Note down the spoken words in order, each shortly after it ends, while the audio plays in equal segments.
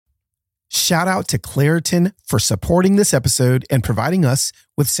shout out to Claritin for supporting this episode and providing us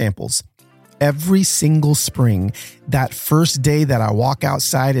with samples. Every single spring, that first day that I walk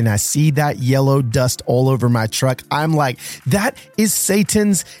outside and I see that yellow dust all over my truck, I'm like, that is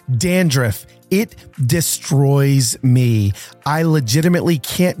Satan's dandruff. It destroys me. I legitimately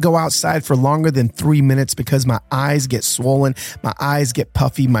can't go outside for longer than 3 minutes because my eyes get swollen, my eyes get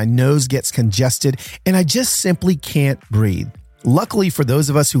puffy, my nose gets congested, and I just simply can't breathe. Luckily for those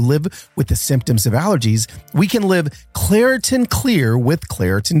of us who live with the symptoms of allergies, we can live Claritin Clear with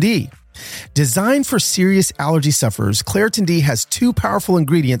Claritin D. Designed for serious allergy sufferers, Claritin D has 2 powerful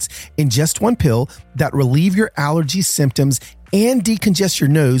ingredients in just one pill that relieve your allergy symptoms and decongest your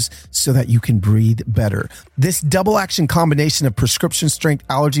nose so that you can breathe better. This double action combination of prescription strength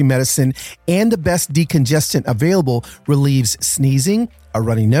allergy medicine and the best decongestant available relieves sneezing, a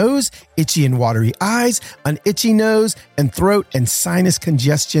runny nose, itchy and watery eyes, an itchy nose and throat, and sinus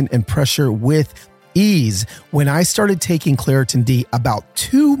congestion and pressure with ease. When I started taking Claritin D about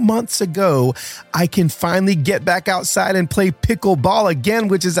 2 months ago, I can finally get back outside and play pickleball again,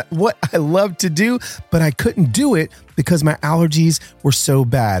 which is what I love to do, but I couldn't do it because my allergies were so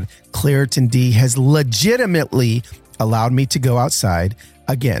bad. Claritin D has legitimately allowed me to go outside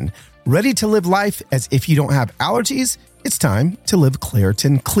again. Ready to live life as if you don't have allergies? It's time to live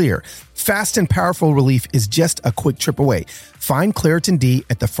Claritin Clear. Fast and powerful relief is just a quick trip away. Find Claritin D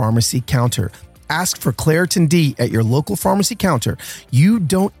at the pharmacy counter. Ask for Claritin D at your local pharmacy counter. You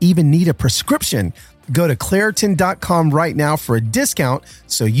don't even need a prescription. Go to Claritin.com right now for a discount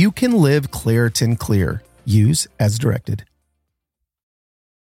so you can live Claritin Clear. Use as directed.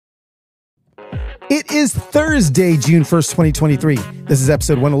 It is Thursday, June 1st, 2023. This is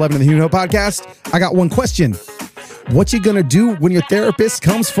episode 111 of the Human Hope Podcast. I got one question. What you gonna do when your therapist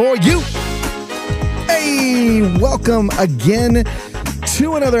comes for you? Hey, welcome again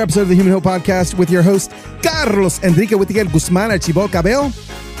to another episode of the Human Hope Podcast with your host, Carlos Enrique Whittaker Guzman Archibald Cabello,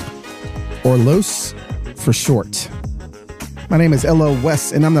 or Los for short. My name is L.O.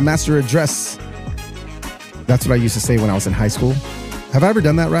 West, and I'm the master of dress. That's what I used to say when I was in high school. Have I ever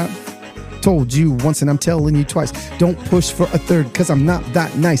done that rap? Told you once and I'm telling you twice. Don't push for a third because I'm not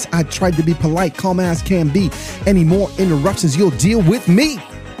that nice. I tried to be polite, calm as can be. Any more interruptions, you'll deal with me.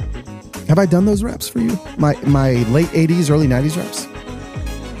 Have I done those raps for you? My late 80s, early 90s raps?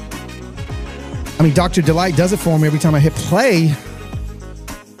 I mean, Dr. Delight does it for me every time I hit play.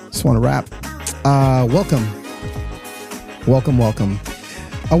 Just want to rap. Welcome.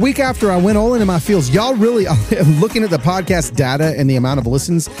 A week after I went all into my feels, y'all really, looking at the podcast data and the amount of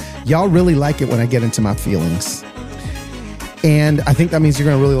listens, y'all really like it when I get into my feelings. And I think that means you're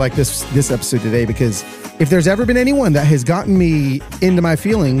going to really like this episode today, because if there's ever been anyone that has gotten me into my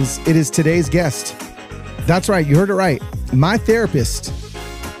feelings, it is today's guest. That's right. You heard it right. My therapist,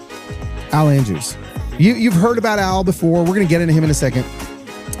 Al Andrews. You've heard about Al before. We're going to get into him in a second.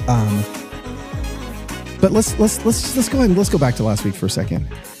 But let's go ahead and let's go back to last week for a second.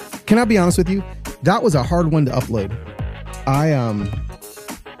 Can I be honest with you? That was a hard one to upload.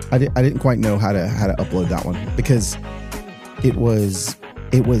 I didn't quite know how to upload that one because it was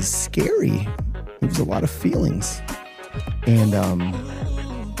scary. It was a lot of feelings, and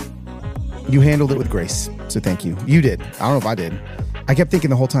you handled it with grace. So thank you. You did. I don't know if I did. I kept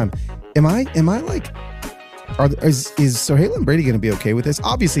thinking the whole time, am I like, is Sohaila and Brady going to be okay with this?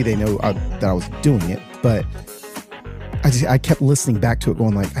 Obviously they know that I was doing it, but I kept listening back to it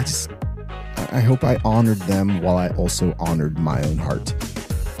going like, I hope I honored them while I also honored my own heart.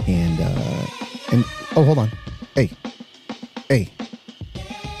 And oh, hold on. Hey,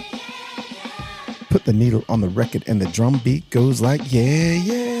 put the needle on the record and the drum beat goes like, yeah.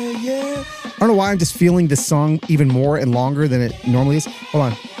 I don't know why I'm just feeling this song even more and longer than it normally is. Hold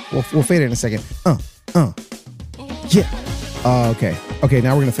on. We'll fade it in a second. Yeah. Okay.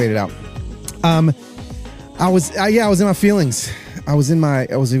 Now we're gonna fade it out. I was in my feelings. I was in my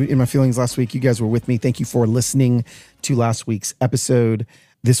feelings last week. You guys were with me. Thank you for listening to last week's episode.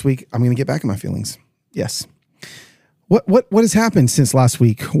 This week, I'm gonna get back in my feelings. Yes. What has happened since last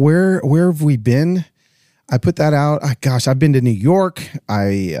week? Where have we been? I put that out. Gosh, I've been to New York.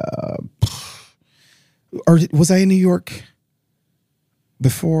 Or was I in New York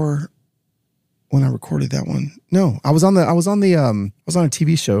before when I recorded that one? No, I was on a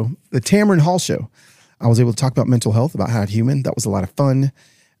TV show, the Tamron Hall Show. I was able to talk about mental health, about how it's human. That was a lot of fun.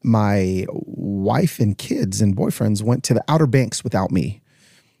 My wife and kids and boyfriends went to the Outer Banks without me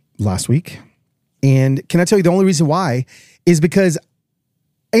last week. And can I tell you the only reason why is because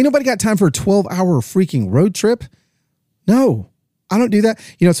ain't nobody got time for a 12-hour freaking road trip. No, I don't do that.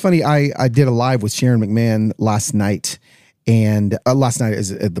 You know, it's funny. I did a live with Sharon McMahon last night, And last night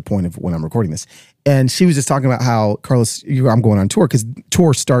is at the point of when I'm recording this. And she was just talking about how, Carlos, I'm going on tour because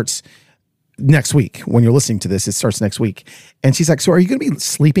tour starts next week. When you're listening to this, it starts next week. And she's like, so are you going to be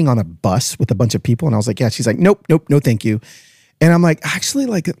sleeping on a bus with a bunch of people? And I was like, yeah. She's like, nope, no, thank you. And I'm like, actually,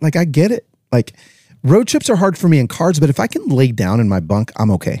 like I get it. Like road trips are hard for me in cars, but if I can lay down in my bunk, I'm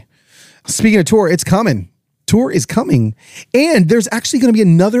okay. Speaking of tour, it's coming. Tour is coming. And there's actually going to be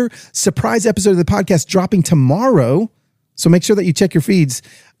another surprise episode of the podcast dropping tomorrow. So make sure that you check your feeds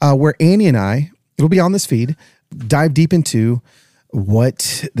where Annie and I, it'll be on this feed, dive deep into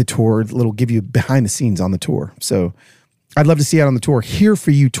what the tour, it'll give you behind the scenes on the tour. So I'd love to see it on the tour,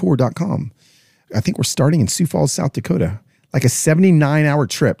 hereforyoutour.com. I think we're starting in Sioux Falls, South Dakota, like a 79-hour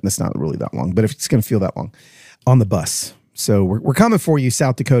trip. That's not really that long, but if it's going to feel that long on the bus. So we're coming for you,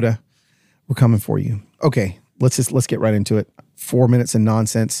 South Dakota. We're coming for you. Okay, let's get right into it. 4 minutes of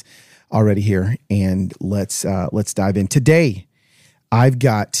nonsense already here, and let's dive in. Today, I've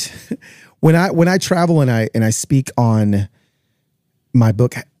got when I travel and I speak on my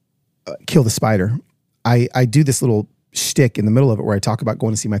book, Kill the Spider, I do this little shtick in the middle of it where I talk about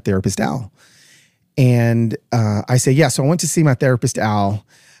going to see my therapist, Al. And I say, yeah, so I went to see my therapist, Al.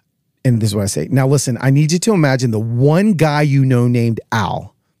 And this is what I say. Now, listen, I need you to imagine the one guy you know named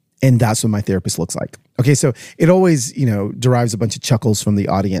Al. And that's what my therapist looks like. Okay, so it always, derives a bunch of chuckles from the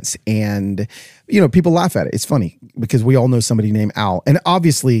audience. And, people laugh at it. It's funny because we all know somebody named Al. And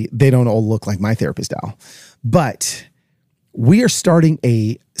obviously, they don't all look like my therapist, Al. But we are starting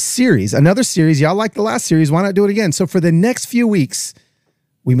another series. Y'all like the last series. Why not do it again? So for the next few weeks,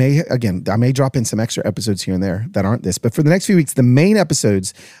 I may drop in some extra episodes here and there that aren't this. But for the next few weeks, the main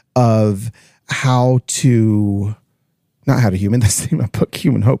episodes of not how to human, that's the name of my book,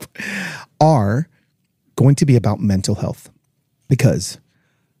 Human Hope, are going to be about mental health. Because,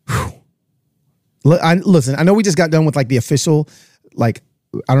 listen, I know we just got done with like the official, I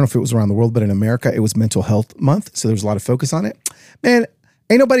don't know if it was around the world, but in America, it was Mental Health Month. So there was a lot of focus on it. Man,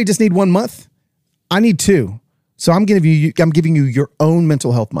 ain't nobody just need 1 month. I need 2. So I'm giving you your own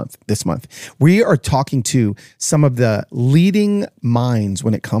mental health month this month. We are talking to some of the leading minds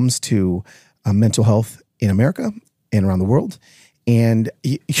when it comes to mental health in America and around the world. And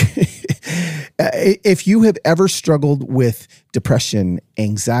if you have ever struggled with depression,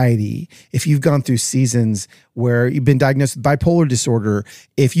 anxiety, if you've gone through seasons where you've been diagnosed with bipolar disorder,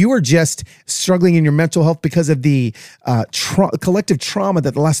 if you are just struggling in your mental health because of the collective trauma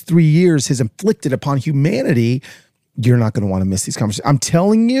that the last 3 years has inflicted upon humanity, you're not going to want to miss these conversations. I'm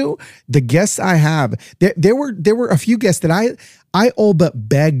telling you, the guests I have, there were a few guests that I all but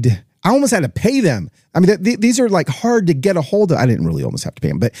begged. I almost had to pay them. I mean, these are like hard to get a hold of. I didn't really almost have to pay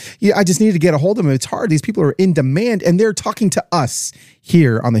them, but yeah, I just needed to get a hold of them. It's hard. These people are in demand and they're talking to us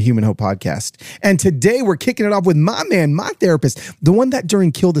here on the Human Hope podcast. And today we're kicking it off with my man, my therapist, the one that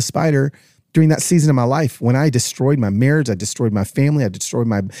during Kill the Spider, during that season of my life, when I destroyed my marriage, I destroyed my family, I destroyed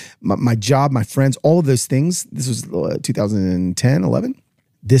my job, my friends, all of those things. This was 2010, 11.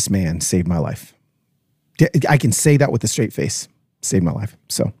 This man saved my life. I can say that with a straight face. Saved my life.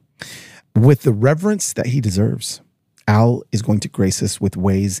 So, with the reverence that he deserves, Al is going to grace us with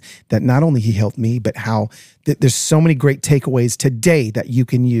ways that not only he helped me, but how there's so many great takeaways today that you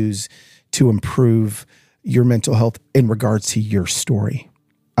can use to improve your mental health in regards to your story.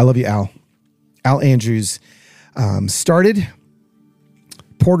 I love you, Al. Al Andrews started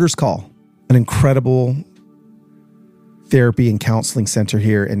Porter's Call, an incredible therapy and counseling center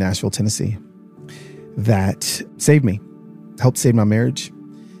here in Nashville, Tennessee, that saved me, helped save my marriage.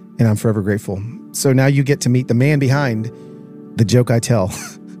 And I'm forever grateful. So now you get to meet the man behind the joke I tell.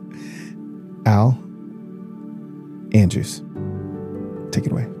 Al Andrews. Take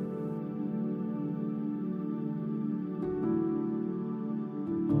it away.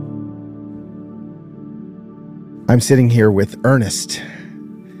 I'm sitting here with Ernest,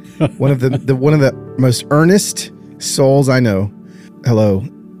 one of the most earnest souls I know. Hello,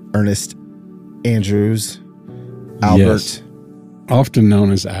 Ernest Andrews, Albert. Yes. Often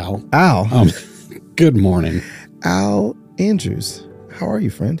known as Al. Al. Good morning. Al Andrews. How are you,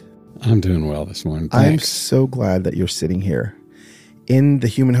 friend? I'm doing well this morning. I'm Thanks. so glad that you're sitting here in the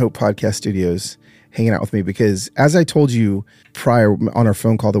Human Hope podcast studios hanging out with me because as I told you prior on our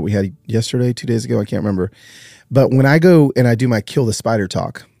phone call that we had yesterday, 2 days ago, I can't remember. But when I go and I do my Kill the Spider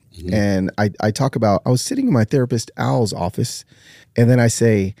talk, and I talk about, I was sitting in my therapist Al's office, and then I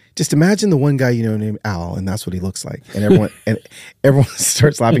say, just imagine the one guy you know named Al, and that's what he looks like. And everyone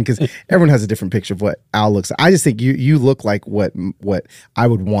starts laughing because everyone has a different picture of what Al looks like. I just think you look like what I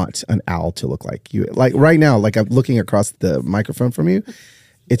would want an Al to look like. You like right now, like I'm looking across the microphone from you.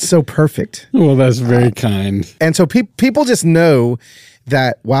 It's so perfect. Well, that's very kind. And so people just know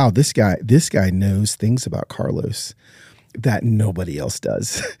that, wow, this guy knows things about Carlos that nobody else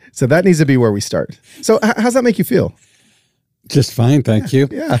does. So that needs to be where we start. So how's that make you feel? Just fine, thank you.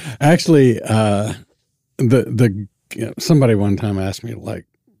 Yeah. Actually, somebody one time asked me, like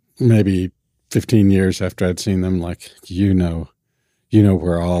maybe 15 years after I'd seen them, like, you know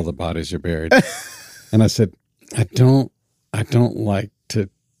where all the bodies are buried. And I said, I don't want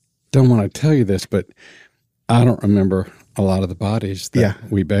to tell you this, but I don't remember a lot of the bodies that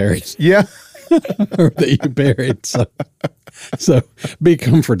we buried. Yeah. Or that you buried. So be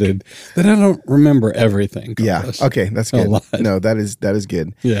comforted that I don't remember everything. Yeah. Okay. That's good. No, that is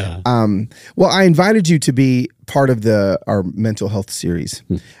good. Yeah. Well, I invited you to be part of our mental health series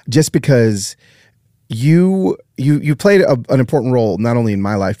just because you played an important role, not only in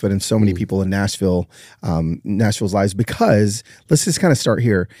my life, but in so many people in Nashville's lives, because let's just kind of start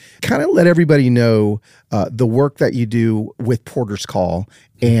here. Kind of let everybody know the work that you do with Porter's Call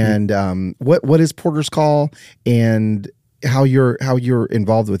and what is Porter's Call and how you're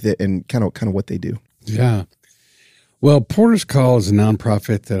involved with it and kind of what they do. Yeah. Well, Porter's Call is a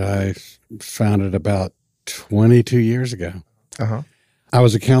nonprofit that I founded about 22 years ago. Uh-huh. I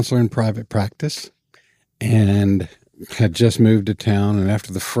was a counselor in private practice and had just moved to town. And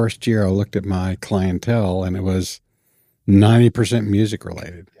after the first year, I looked at my clientele and it was 90% music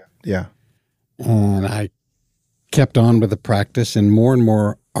related. Yeah. And I kept on with the practice and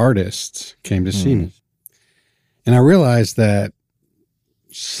more artists came to see me. And I realized that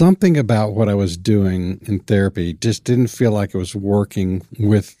something about what I was doing in therapy just didn't feel like it was working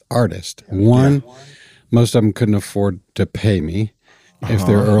with artists. One, most of them couldn't afford to pay me if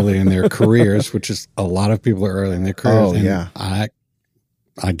they're early in their careers, which is a lot of people are early in their careers. Oh, yeah.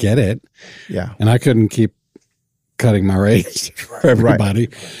 I get it. Yeah. And I couldn't keep cutting my rates for everybody.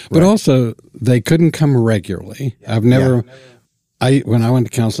 Right. But also, they couldn't come regularly. I've never... when I went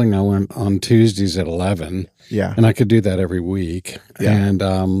to counseling, I went on Tuesdays at 11. Yeah. And I could do that every week. Yeah. And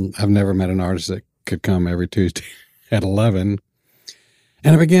I've never met an artist that could come every Tuesday at 11.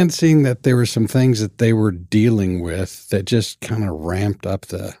 And I began seeing that there were some things that they were dealing with that just kind of ramped up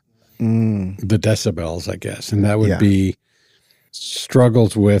the decibels, I guess. And that would be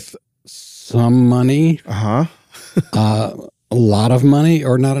struggles with some money, a lot of money,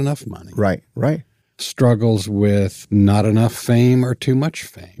 or not enough money. Right. Struggles with not enough fame or too much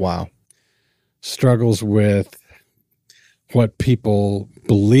fame. Wow. Struggles with what people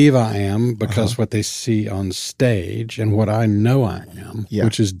believe I am because what they see on stage and what I know I am,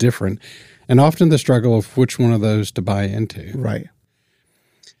 which is different. And often the struggle of which one of those to buy into. Right.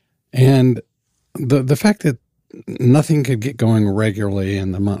 And the fact that nothing could get going regularly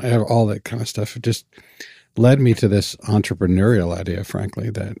and all that kind of stuff just led me to this entrepreneurial idea, frankly,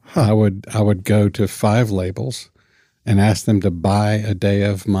 that I would go to 5 labels and ask them to buy a day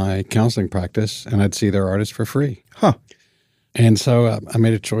of my counseling practice, and I'd see their artists for free. Huh. And so I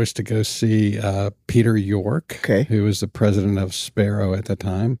made a choice to go see Peter York, who was the president of Sparrow at the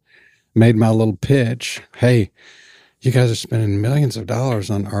time, made my little pitch. Hey, you guys are spending millions of dollars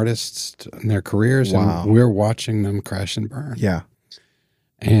on artists and their careers, and we're watching them crash and burn. Yeah.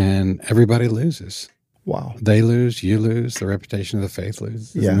 And everybody loses. Wow. They lose, you lose, the reputation of the faith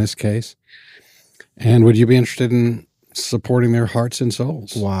loses in this case. And would you be interested in supporting their hearts and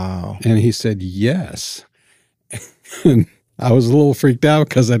souls? Wow. And he said, yes. And I was a little freaked out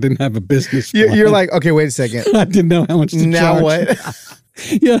because I didn't have a business plan. You're like, okay, wait a second. I didn't know how much to charge. Now what?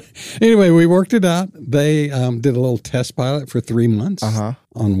 Yeah. Anyway, we worked it out. They did a little test pilot for 3 months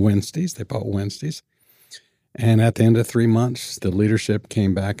on Wednesdays. They bought Wednesdays. And at the end of 3 months, the leadership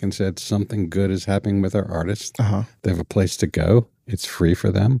came back and said something good is happening with our artists. They have a place to go. It's free for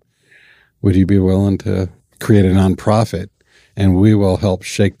them. Would you be willing to create a nonprofit and we will help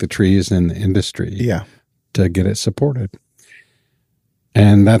shake the trees in the industry to get it supported?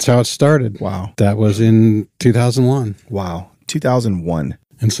 And that's how it started. Wow. That was in 2001. Wow. 2001.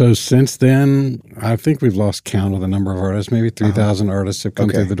 And so since then, I think we've lost count of the number of artists. Maybe 3,000 artists have come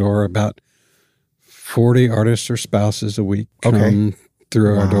through the door. About 40 artists or spouses a week come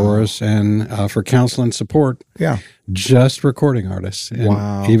through our doors. And for counseling support, just recording artists.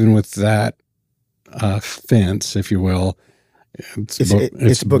 And even with that fence, if you will,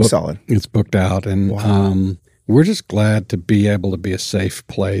 it's booked solid. It's booked out. And we're just glad to be able to be a safe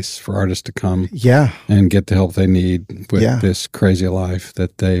place for artists to come and get the help they need with this crazy life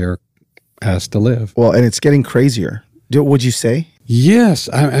that they are asked to live. Well, and it's getting crazier. Would you say? Yes.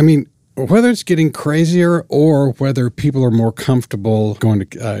 I mean, whether it's getting crazier or whether people are more comfortable going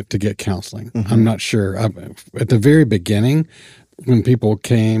to get counseling, I'm not sure. At the very beginning, when people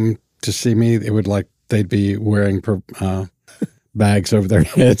came to see me, it would they'd be wearing bags over their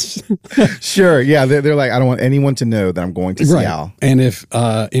heads. Sure. Yeah. They're like, I don't want anyone to know that I'm going to see Al. And if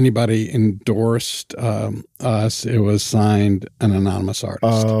anybody endorsed us, it was signed an anonymous artist.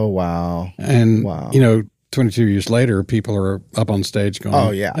 Oh, wow. And, 22 years later, people are up on stage going,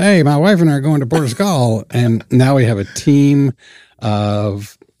 oh, yeah. Hey, my wife and I are going to Porter's Call. And now we have a team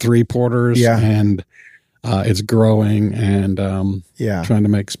of 3 porters. Yeah. And it's growing and trying to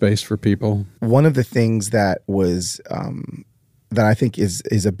make space for people. One of the things that was that I think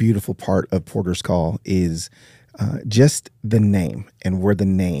is a beautiful part of Porter's Call is just the name and where the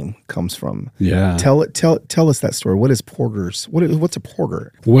name comes from. Yeah. Tell us that story. What is Porter's? What's a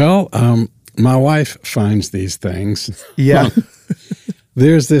porter? Well, my wife finds these things. Yeah.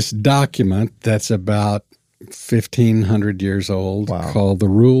 There's this document that's about 1,500 years old called the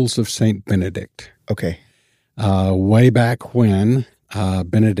Rules of St. Benedict. Okay. Way back when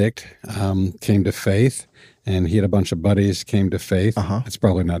Benedict came to faith, and he had a bunch of buddies came to faith. It's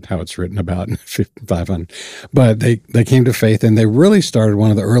probably not how it's written about in 500, but they came to faith, and they really started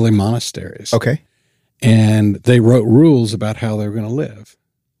one of the early monasteries. Okay. And they wrote rules about how they were going to live.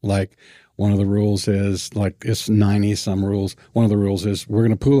 Like one of the rules is, it's 90-some rules. One of the rules is we're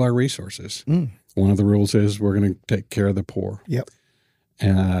going to pool our resources. One of the rules is we're going to take care of the poor. Yep.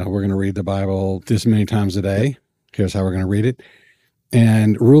 And we're going to read the Bible this many times a day. Here's how we're going to read it.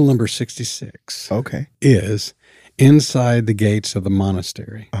 And rule number 66 is inside the gates of the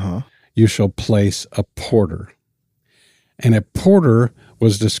monastery, you shall place a porter. And a porter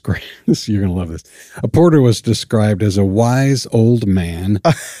was described, you're going to love this. A porter was described as a wise old man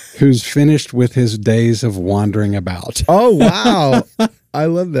who's finished with his days of wandering about. Oh, wow. I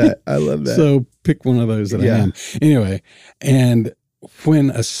love that. I love that. So pick one of those that I am. Anyway, and when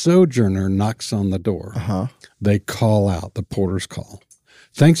a sojourner knocks on the door, they call out the porter's call.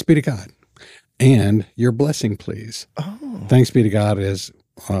 Thanks be to God. And your blessing, please. Oh. Thanks be to God is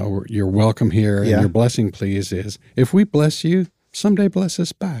you're welcome here. And your blessing, please, is if we bless you, someday bless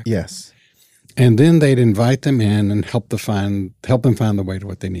us back. Yes. And then they'd invite them in and help them find the way to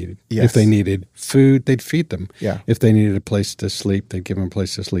what they needed. Yes. If they needed food, they'd feed them. Yeah. If they needed a place to sleep, they'd give them a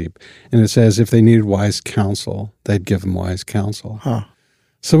place to sleep. And it says if they needed wise counsel, they'd give them wise counsel. Huh.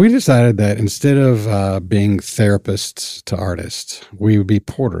 So we decided that instead of being therapists to artists, we would be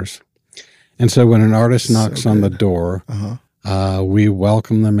porters. And so when an artist knocks on the door, we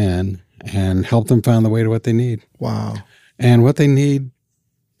welcome them in and help them find the way to what they need. Wow. And what they need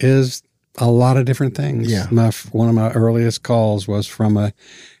is a lot of different things. Yeah. One of my earliest calls was from a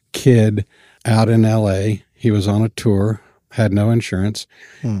kid out in L.A. He was on a tour, had no insurance,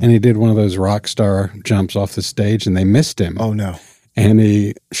 and he did one of those rock star jumps off the stage, and they missed him. Oh, no. And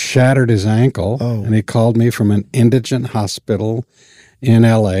he shattered his ankle, and he called me from an indigent hospital in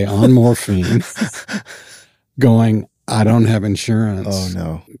L.A. on morphine going, I don't have insurance. Oh,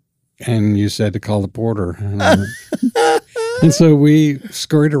 no. And you said to call the porter. And so we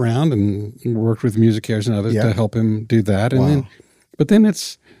scurried around and worked with MusiCares and others to help him do that. And then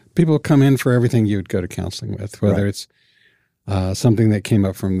it's people come in for everything you would go to counseling with, whether it's something that came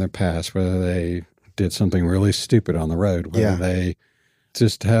up from their past, whether they did something really stupid on the road, whether they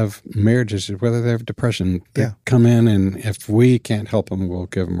just have marriage issues, whether they have depression. They come in, and if we can't help them, we'll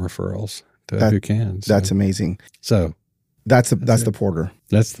give them referrals to who can. So, that's amazing. So that's the porter.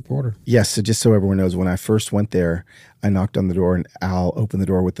 That's the porter. Yes. So just so everyone knows, when I first went there, I knocked on the door, and Al opened the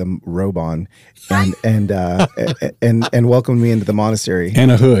door with the robe on, and welcomed me into the monastery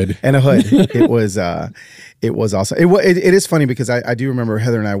and a hood. It was awesome. It is funny because I do remember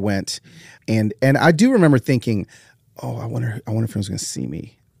Heather and I went, and I do remember thinking, oh, I wonder if anyone's going to see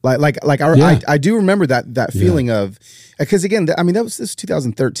me. I do remember that feeling of, because again, this was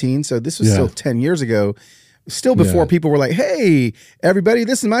 2013, so this was still 10 years ago. Still before people were like, hey, everybody,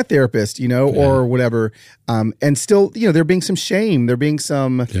 this is my therapist, or whatever. And still, there being some shame, there being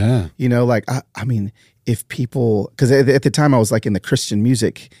some, if people, because at the time I was like in the Christian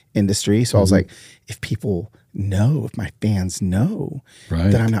music industry. So I was like, if people know, if my fans know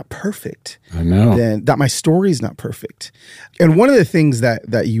that I'm not perfect, then that my story is not perfect. And one of the things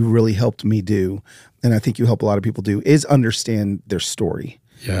that you really helped me do, and I think you help a lot of people do, is understand their story.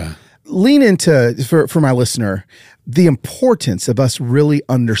 Yeah. Lean into, for my listener, the importance of us really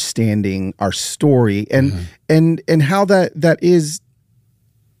understanding our story and how that is,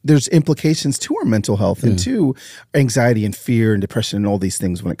 there's implications to our mental health and to anxiety and fear and depression and all these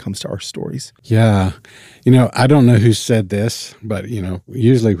things when it comes to our stories. Yeah. I don't know who said this, but,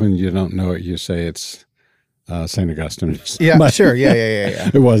 usually when you don't know it, you say it's St. Augustine. Yeah, sure.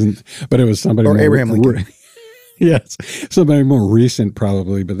 Yeah. It wasn't, but it was somebody. Or Abraham Lincoln. Yes. Somebody more recent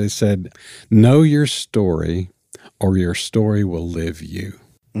probably, but they said, know your story or your story will live you.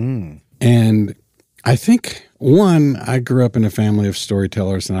 And I think, one, I grew up in a family of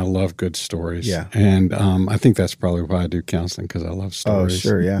storytellers and I love good stories. Yeah. And I think that's probably why I do counseling, because I love stories. Oh,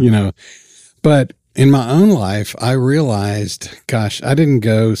 sure, yeah. You know, but in my own life, I realized, gosh, I didn't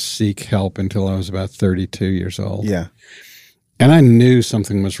go seek help until I was about 32 years old. Yeah. And I knew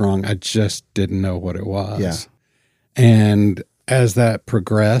something was wrong. I just didn't know what it was. Yeah. And as that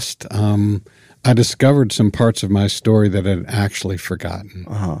progressed, I discovered some parts of my story that I had actually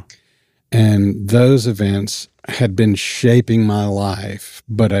forgotten. And those events had been shaping my life,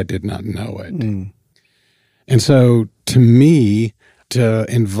 but I did not know it. And so to me, to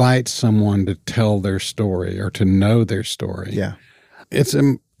invite someone to tell their story or to know their story, it's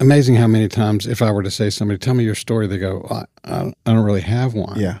amazing how many times if I were to say to somebody, tell me your story, they go, well, I don't really have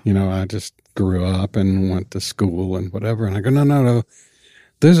one. You know, I just grew up and went to school and whatever. And I go, no.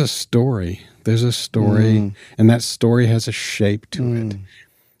 There's a story. There's a story, and that story has a shape to it.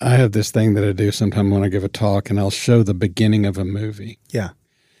 I have this thing that I do sometime when I give a talk, and I'll show the beginning of a movie.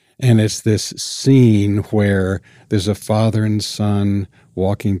 And it's this scene where there's a father and son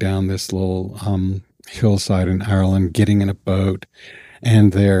walking down this little hillside in Ireland, getting in a boat,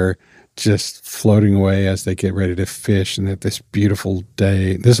 and they're just floating away as they get ready to fish. And that this beautiful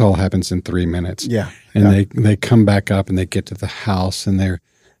day, this all happens in 3 minutes. And they come back up and they get to the house and they're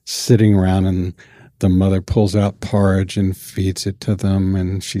sitting around, and the mother pulls out porridge and feeds it to them.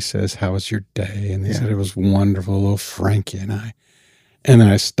 And she says, how was your day? And they said, it was wonderful, little Frankie and I. And then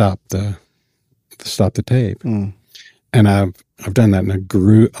I stopped the tape. And I've done that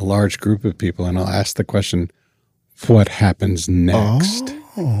in a large group of people. And I'll ask the question, what happens next?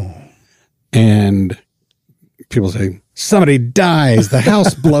 And people say, somebody dies, the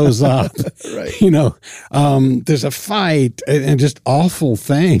house blows up, you know, there's a fight and just awful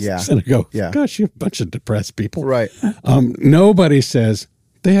things. And I go, gosh, you're a bunch of depressed people. Nobody says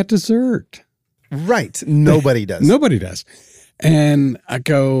they had dessert. Nobody does. Nobody does. And I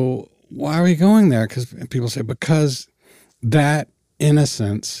go, why are we going there? Because people say, because that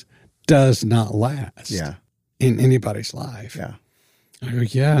innocence does not last in anybody's life. I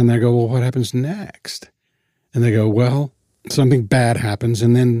go, and they go, well, what happens next? And they go, well, something bad happens,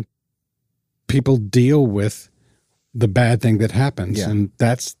 and then people deal with the bad thing that happens, and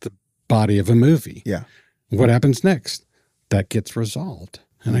that's the body of a movie. What happens next? That gets resolved.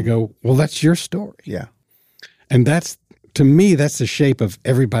 And I go, well, that's your story. And that's, to me, that's the shape of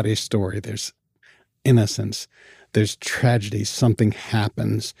everybody's story. There's innocence. There's tragedy. Something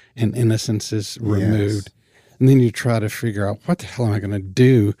happens, and innocence is removed. And then you try to figure out, what the hell am I going to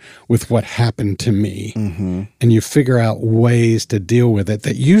do with what happened to me? And you figure out ways to deal with it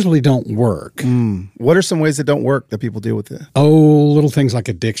that usually don't work. What are some ways that don't work that people deal with it? Oh, little things like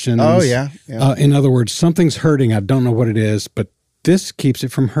addictions. In other words, something's hurting. I don't know what it is, but this keeps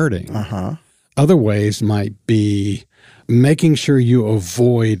it from hurting. Other ways might be making sure you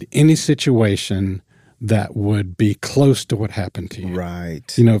avoid any situation that would be close to what happened to you.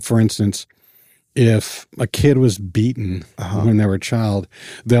 You know, for instance, if a kid was beaten when they were a child,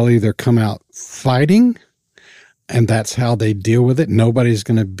 they'll either come out fighting, and that's how they deal with it. Nobody's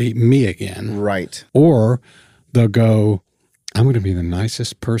going to beat me again. Or they'll go, I'm going to be the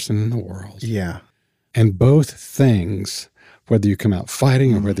nicest person in the world. And both things, whether you come out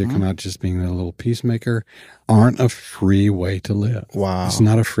fighting or whether you come out just being a little peacemaker, aren't a free way to live. It's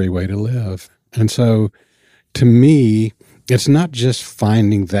not a free way to live. And so to me, it's not just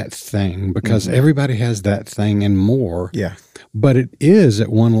finding that thing, because everybody has that thing and more. But it is, at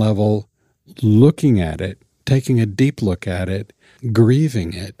one level, looking at it, taking a deep look at it,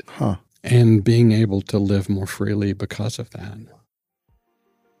 grieving it, and being able to live more freely because of that.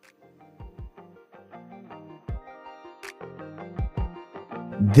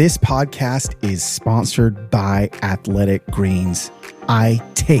 This podcast is sponsored by Athletic Greens. I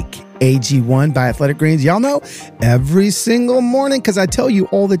take AG1 by Athletic Greens. Y'all know, every single morning, because I tell you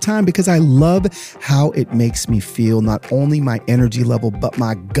all the time, because I love how it makes me feel, not only my energy level, but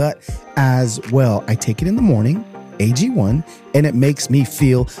my gut as well. I take it in the morning, AG1, and it makes me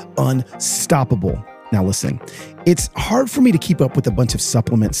feel unstoppable. Now listen, it's hard for me to keep up with a bunch of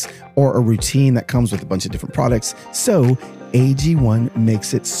supplements or a routine that comes with a bunch of different products. So AG1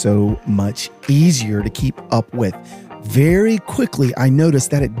 makes it so much easier to keep up with. Very quickly, I noticed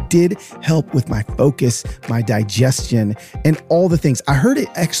that it did help with my focus, my digestion, and all the things. I heard it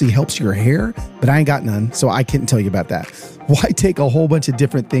actually helps your hair, but I ain't got none, so I couldn't tell you about that. Why take a whole bunch of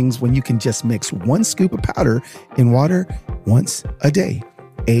different things when you can just mix 1 scoop of powder in water once a day?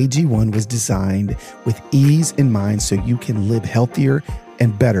 AG1 was designed with ease in mind so you can live healthier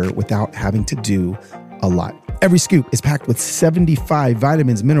and better without having to do a lot. Every scoop is packed with 75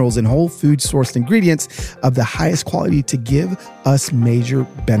 vitamins, minerals, and whole food sourced ingredients of the highest quality to give us major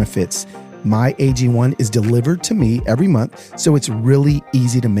benefits. My AG1 is delivered to me every month, so it's really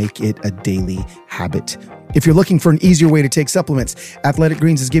easy to make it a daily habit. If you're looking for an easier way to take supplements, Athletic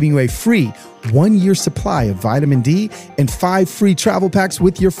Greens is giving you a free 1-year supply of vitamin D and 5 free travel packs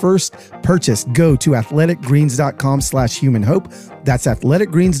with your first purchase. Go to athleticgreens.com/humanhope. That's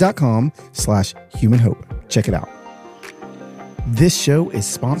athleticgreens.com/humanhope. Check it out. This show is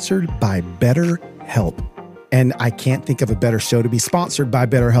sponsored by BetterHelp. And I can't think of a better show to be sponsored by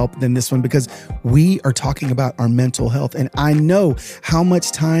BetterHelp than this one, because we are talking about our mental health. And I know how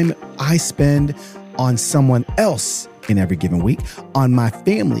much time I spend on someone else in every given week, on my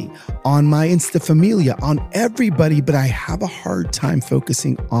family, on my Instafamilia, on everybody, but I have a hard time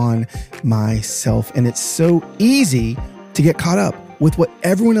focusing on myself. And it's so easy to get caught up with what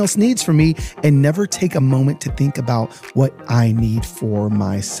everyone else needs from me and never take a moment to think about what I need for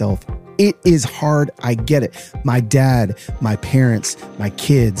myself. It is hard. I get it. My dad, my parents, my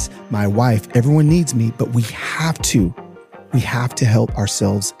kids, my wife, everyone needs me, but we have to help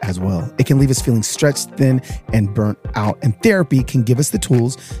ourselves as well. It can leave us feeling stretched thin and burnt out, and therapy can give us the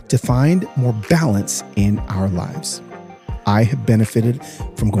tools to find more balance in our lives. I have benefited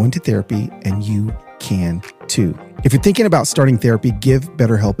from going to therapy, and you can too. If you're thinking about starting therapy, give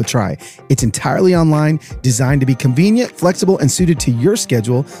BetterHelp a try. It's entirely online, designed to be convenient, flexible, and suited to your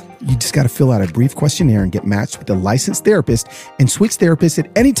schedule. You just got to fill out a brief questionnaire and get matched with a licensed therapist and switch therapists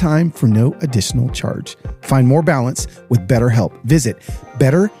at any time for no additional charge. Find more balance with BetterHelp. Visit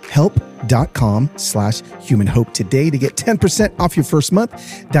betterhelp.com/humanhope today to get 10% off your first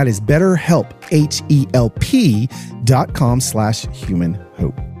month. That is BetterHelp,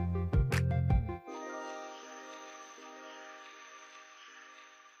 HELP.com/humanhope.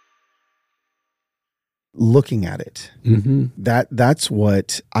 Looking at it, that's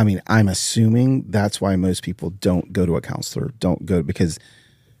what, I mean, I'm assuming that's why most people don't go to a counselor, because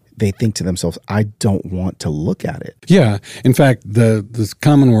they think to themselves, I don't want to look at it. Yeah. In fact, the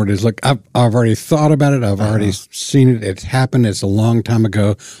common word is, look, I've already thought about it. I've already seen it. It's happened. It's a long time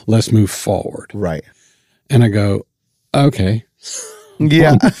ago. Let's move forward. Right. And I go, okay.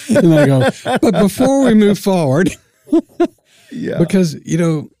 Yeah. And I go, but before we move forward, yeah, because,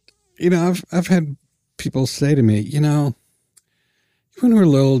 I've had people say to me, when we were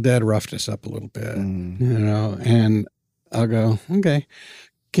little, Dad roughed us up a little bit, and I'll go, okay,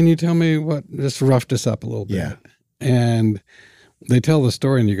 can you tell me what just roughed us up a little bit? Yeah. And they tell the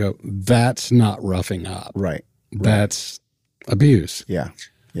story and you go, that's not roughing up. Right. That's abuse. Yeah.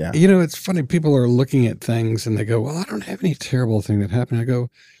 Yeah. It's funny. People are looking at things and they go, well, I don't have any terrible thing that happened. I go,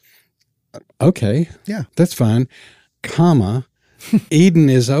 okay, yeah, that's fine. Eden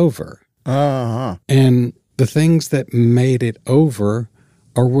is over. And the things that made it over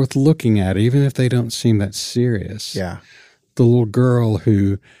are worth looking at, even if they don't seem that serious. Yeah. The little girl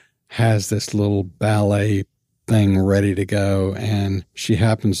who has this little ballet thing ready to go, and she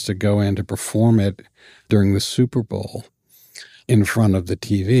happens to go in to perform it during the Super Bowl in front of the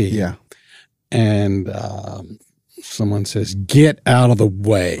TV. Yeah. And someone says, get out of the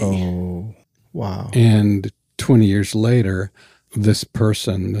way. Oh, wow. And 20 years later, this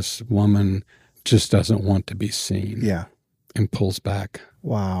woman just doesn't want to be seen. Yeah. And pulls back.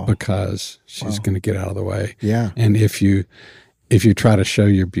 Wow. Because she's going to get out of the way. Yeah. And if you try to show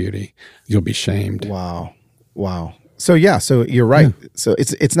your beauty, you'll be shamed. Wow. So you're right. Yeah. So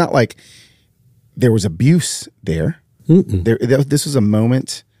it's not like there was abuse there. This was a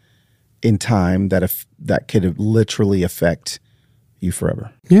moment in time that could literally affect you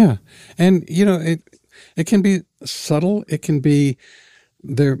forever. Yeah. And it can be subtle. It can be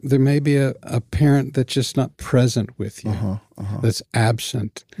there may be a parent that's just not present with you, that's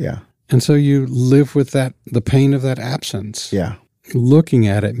absent. Yeah. And so you live with the pain of that absence. Yeah. Looking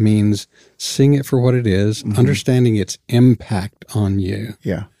at it means seeing it for what it is, understanding its impact on you.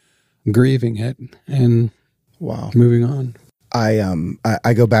 Yeah. Grieving it and moving on.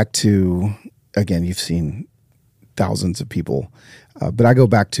 I go back to, again, you've seen thousands of people, but I go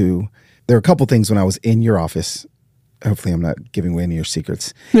back to, there are a couple things when I was in your office. Hopefully I'm not giving away any of your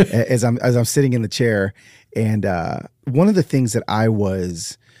secrets. as I'm sitting in the chair, and one of the things that I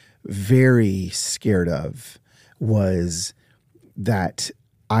was very scared of was that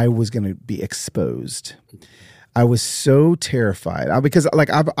I was going to be exposed. I was so terrified because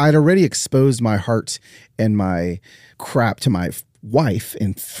I'd already exposed my heart and my crap to my wife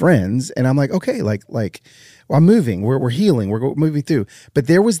and friends. And I'm like, okay, well, I'm moving, we're healing, we're moving through. But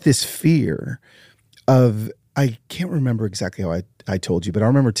there was this fear of, I can't remember exactly how I told you, but I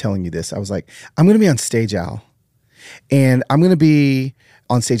remember telling you this. I was like, I'm going to be on stage, Al, and I'm going to be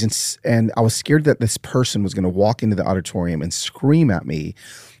on stage, and I was scared that this person was going to walk into the auditorium and scream at me,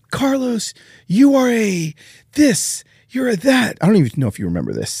 Carlos, you are a this, you're a that. I don't even know if you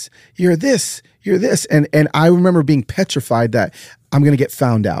remember this. You're this, you're this. And I remember being petrified that I'm going to get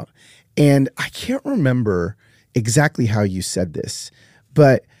found out. And I can't remember exactly how you said this,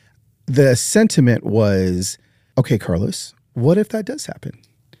 but the sentiment was, okay, Carlos, what if that does happen?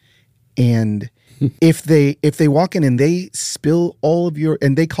 And if they walk in and they spill all of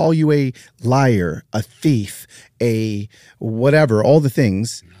and they call you a liar, a thief, a whatever, all the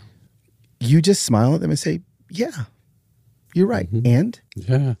things, you just smile at them and say, yeah, you're right. Mm-hmm. And?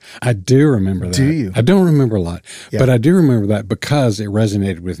 Yeah, I do remember that. Do you? I don't remember a lot, but I do remember that because it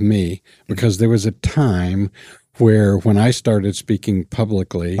resonated with me, because there was a time where when I started speaking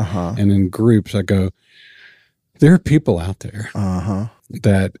publicly and in groups, I go, there are people out there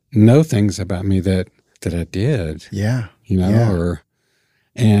that know things about me that I did. Yeah.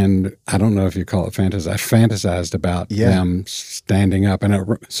 And I don't know if you call it fantasy. I fantasized about them standing up.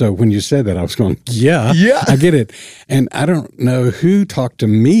 And so when you said that, I was going, yeah, I get it. And I don't know who talked to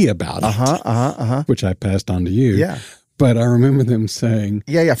me about it, which I passed on to you. Yeah. But I remember them saying,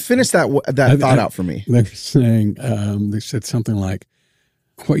 finish that thought out for me. They were saying, they said something like,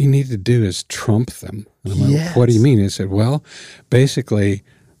 what you need to do is trump them. And I'm like, what do you mean? They said, well, basically,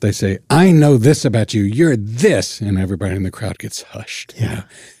 they say, I know this about you. You're this. And everybody in the crowd gets hushed. Yeah. You know?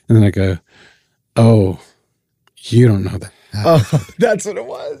 And then I go, oh, you don't know the half. Oh, that's what it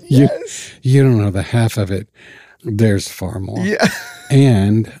was. Yes. You don't know the half of it. There's far more. Yeah.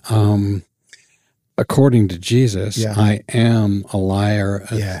 And according to Jesus, I am a liar,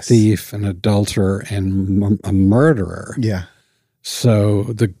 a thief, an adulterer, and a murderer. Yeah. So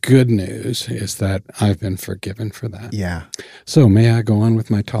the good news is that I've been forgiven for that. Yeah. So may I go on with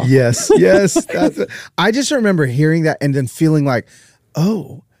my talk? Yes. I just remember hearing that and then feeling like,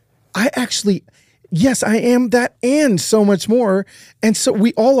 oh, I am that and so much more. And so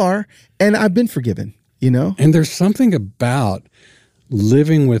we all are, and I've been forgiven, And there's something about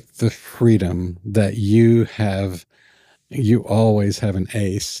living with the freedom that you always have an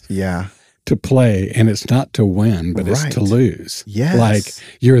ace. Yeah. To play, and it's not to win, but it's to lose. Yes. Like,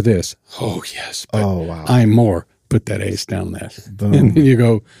 you're this. Oh, yes. But wow. I'm more. Put that ace down there. Boom. And then you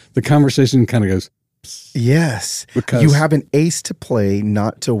go, the conversation kind of goes, yes. Because you have an ace to play,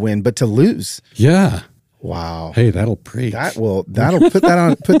 not to win, but to lose. Yeah. Wow. Hey, that'll preach. That'll put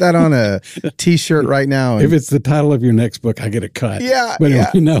that on a t-shirt right now. If it's the title of your next book, I get a cut. Yeah. But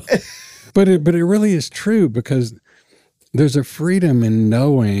but it really is true, because there's a freedom in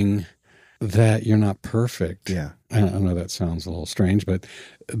knowing that you're not perfect. Yeah. I know that sounds a little strange, but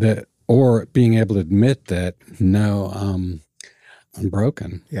or being able to admit that, no, I'm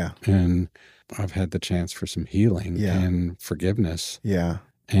broken. Yeah. And I've had the chance for some healing and forgiveness. Yeah.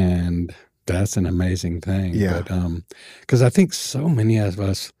 And that's an amazing thing. Yeah. But, because I think so many of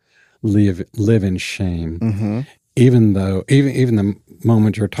us live in shame, even though, even the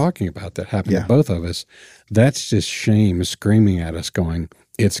moment you're talking about that happened to both of us, that's just shame screaming at us going,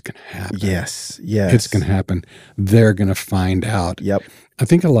 it's going to happen. Yes. It's going to happen. They're going to find out. Yep. I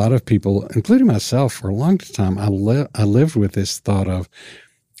think a lot of people, including myself, for a long time, I lived with this thought of,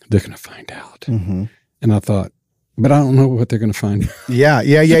 they're going to find out. Mm-hmm. And I thought, but I don't know what they're going to find out. Yeah.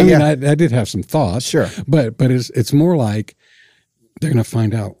 I did have some thoughts. Sure. But it's more like, they're going to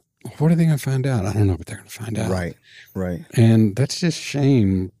find out. What are they going to find out? I don't know what they're going to find out. Right. And that's just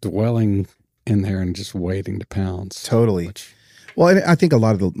shame dwelling in there and just waiting to pounce. Totally. Well, I think a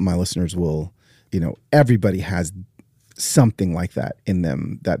lot of my listeners will, everybody has something like that in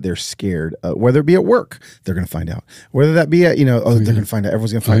them that they're scared of, whether it be at work, they're going to find out, whether that be at, they're going to find out,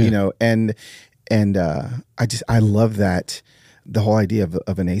 everyone's going to find, and I love that, the whole idea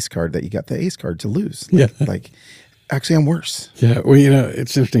of an ace card, that you got the ace card to lose. Like, actually, I'm worse. Yeah. Well,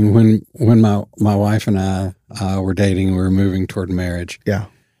 it's interesting when my wife and I were dating, we were moving toward marriage. Yeah.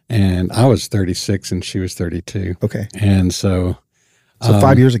 And I was 36 and she was 32. Okay. And so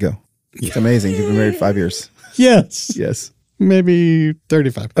 5 years ago. It's amazing. You've been married 5 years. Yes. Maybe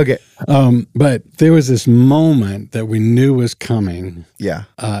 35. Okay. But there was this moment that we knew was coming. Yeah.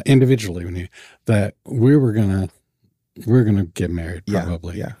 Individually, we knew that we were gonna get married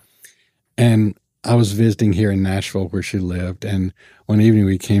probably. Yeah. And I was visiting here in Nashville where she lived, and one evening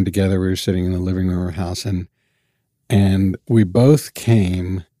we came together. We were sitting in the living room of her house, and we both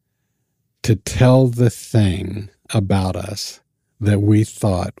came to tell the thing about us that we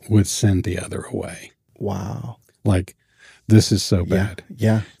thought would send the other away. Wow. Like, this is so bad.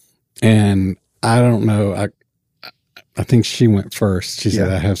 Yeah. And I don't know. I think she went first. She said,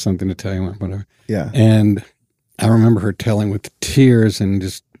 I have something to tell you, whatever. Yeah. And I remember her telling with tears and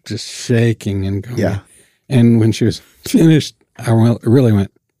just shaking and going. Yeah. And when she was finished, I really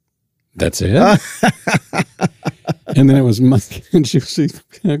went, that's it? And then it was and she was,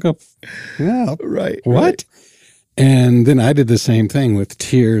 I go, yeah. Right. What? Right. And then I did the same thing with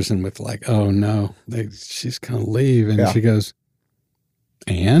tears and with like, oh no, she's going to leave. And she goes,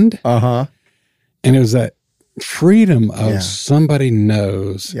 and? Uh-huh. And it was that freedom of somebody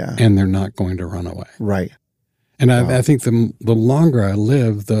knows and they're not going to run away. Right. And I think the longer I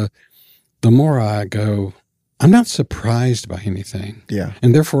live, the more I go, I'm not surprised by anything. Yeah.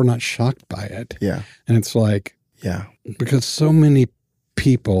 And therefore not shocked by it. Yeah. And it's like, because so many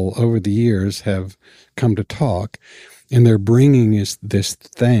people over the years have come to talk and they're bringing us this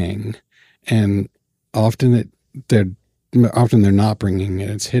thing, and often they're not bringing it,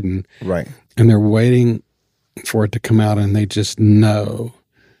 it's hidden. Right. And they're waiting for it to come out, and they just know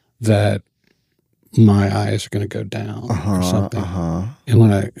that my eyes are going to go down or something.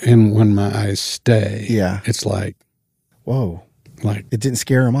 And when my eyes stay, it's like, whoa, like it didn't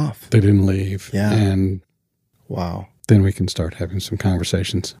scare them off. They didn't leave. Yeah. And wow. Then we can start having some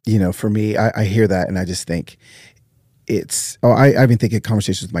conversations. You know, for me, I hear that and I just think I've been thinking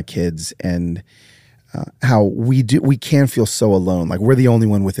conversations with my kids and how we can feel so alone. Like we're the only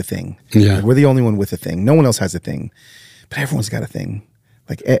one with a thing. Yeah. Like we're the only one with a thing. No one else has a thing, but everyone's got a thing.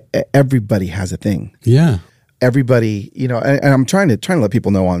 Like everybody has a thing. Yeah. Everybody, you know, and I'm trying to let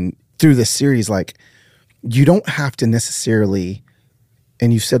people know through this series, like you don't have to necessarily,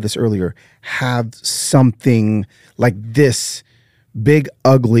 and you said this earlier, have something like this big,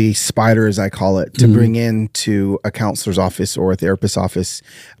 ugly spider, as I call it, to bring into a counselor's office or a therapist's office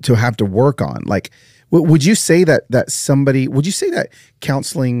to have to work on. Like, would you say that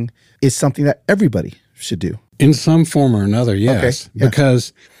counseling is something that everybody should do? In some form or another, yes. Okay. Yeah.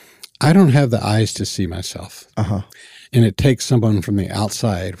 Because I don't have the eyes to see myself. Uh-huh. And it takes someone from the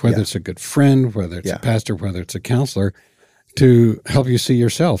outside, whether it's a good friend, whether it's a pastor, whether it's a counselor, to help you see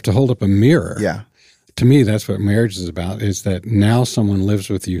yourself, to hold up a mirror. Yeah. To me, that's what marriage is about, is that now someone lives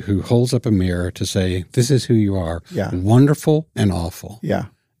with you who holds up a mirror to say, this is who you are. Yeah. Wonderful and awful. Yeah.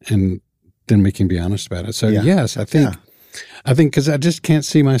 And then we can be honest about it. So yes, I think because I just can't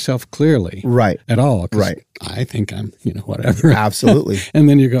see myself clearly. Right. At all. Right. I think I'm, whatever. Absolutely. And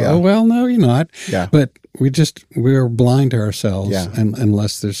then you go, oh, well, no, you're not. Yeah. But we're blind to ourselves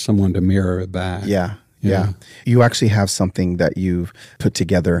unless there's someone to mirror it back. Yeah. Yeah. You actually have something that you've put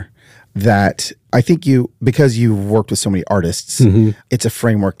together that I think because you've worked with so many artists, it's a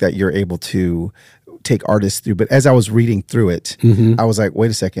framework that you're able to take artists through. But as I was reading through it, I was like, wait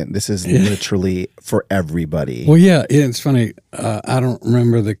a second, this is literally for everybody. Well, yeah, it's funny. I don't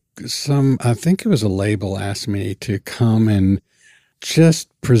remember I think it was a label asked me to come and just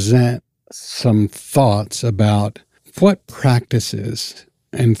present some thoughts about what practices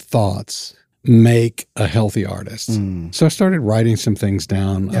and thoughts make a healthy artist. So I started writing some things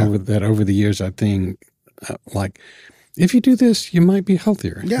down over the years. I think like, if you do this, you might be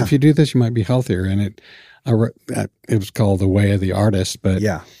healthier. Yeah. If you do this, you might be healthier. And it was called The Way of the Artist. But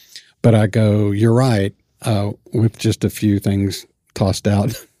I go, you're right. With just a few things tossed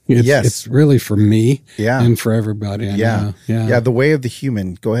out. It's really for me and for everybody. Yeah. The Way of the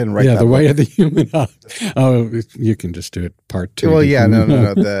Human. Go ahead and write that. Yeah, The Way of the Human. Oh, you can just do it part 2. Well, yeah,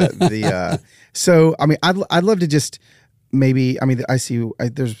 no. So, I mean, I'd love to just maybe, I mean,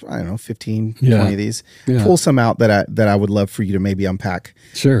 there's, I don't know, 15, 20 of these. Yeah. Pull some out that I would love for you to maybe unpack.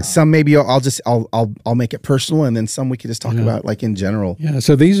 Sure. Some maybe I'll make it personal, and then some we could just talk about like in general. Yeah.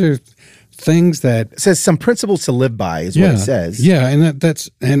 So these are things that it says some principles to live by is what it says. Yeah, and that's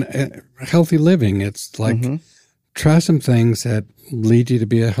healthy living. It's like try some things that lead you to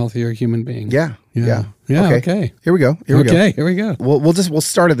be a healthier human being. Yeah. Okay. Here we go. Here we go. We'll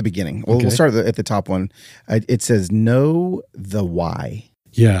start at the beginning. We'll start at the top one. It says know the why.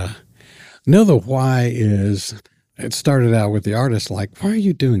 Yeah. Know the why it started out with the artist like, why are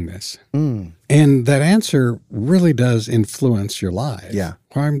you doing this? And that answer really does influence your life. Yeah.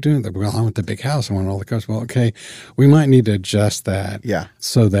 Why am I doing that? Well, I want the big house. I want all the cars. Well, okay, we might need to adjust that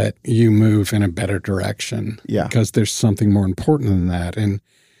so that you move in a better direction. Yeah. Because there's something more important than that. And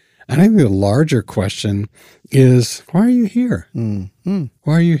I think the larger question is, why are you here? Why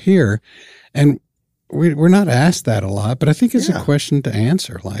are you here? And we're not asked that a lot, but I think it's a question to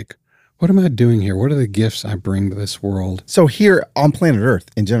answer. Like, what am I doing here? What are the gifts I bring to this world? So here on planet Earth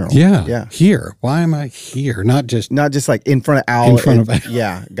in general. Yeah. Here. Why am I here? Not just like in front of Al. In front of Al.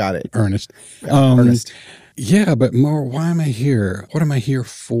 Yeah, got it. Ernest. Ernest. Yeah, but more, why am I here? What am I here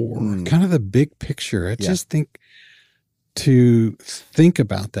for? Kind of the big picture. I just think to think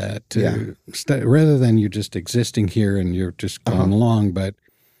about that, rather than you just existing here and you're just going along, but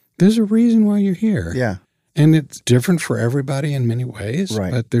there's a reason why you're here. Yeah. And it's different for everybody in many ways, right.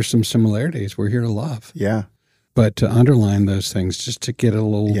 But there's some similarities. We're here to love. Yeah. But to underline those things, just to get a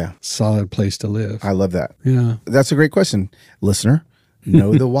little solid place to live. I love that. Yeah. That's a great question. Listener,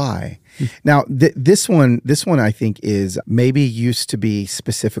 know the why. Now, this one I think is maybe used to be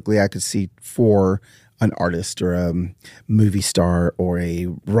specifically, I could see, for an artist or a movie star or a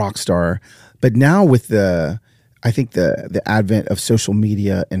rock star. But now with I think the advent of social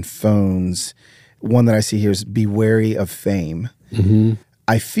media and phones, one that I see here is be wary of fame. Mm-hmm.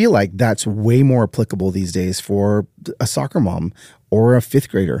 I feel like that's way more applicable these days for a soccer mom or a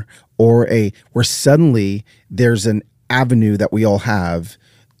fifth grader or where suddenly there's an avenue that we all have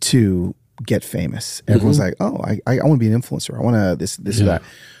to get famous. Everyone's like, oh, I want to be an influencer. I want to this or that.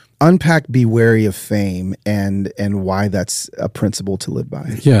 Unpack be wary of fame and why that's a principle to live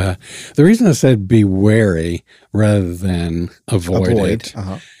by. Yeah. The reason I said be wary rather than avoid it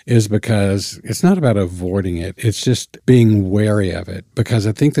is because it's not about avoiding it. It's just being wary of it, because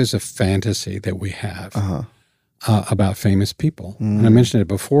I think there's a fantasy that we have about famous people. And I mentioned it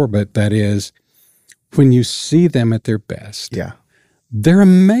before, but that is when you see them at their best. Yeah. They're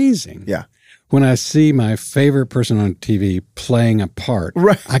amazing. Yeah. When I see my favorite person on TV playing a part,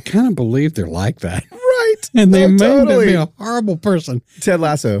 I kind of believe they're like that. Right. And they may be a horrible person. Ted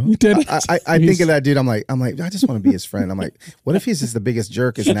Lasso. Ted Lasso. I think of that dude. I'm like, I just want to be his friend. I'm like, what if he's just the biggest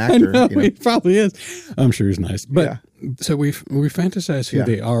jerk as an actor? I know, he probably is. I'm sure he's nice. But so we fantasize who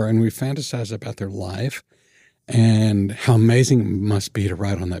they are, and we fantasize about their life and how amazing it must be to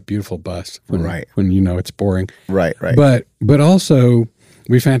ride on that beautiful bus when you know it's boring. Right. But also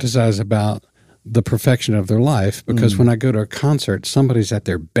we fantasize about the perfection of their life, because when I go to a concert, somebody's at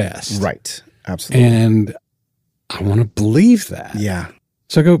their best. Right. Absolutely. And I want to believe that. Yeah.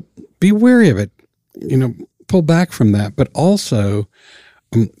 So go be wary of it, pull back from that, but also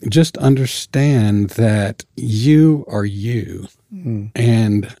just understand that you are you.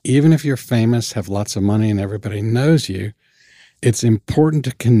 And even if you're famous, have lots of money, and everybody knows you, it's important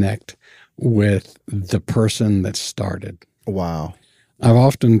to connect with the person that started. Wow. I've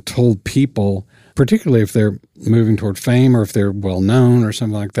often told people, particularly if they're moving toward fame or if they're well known or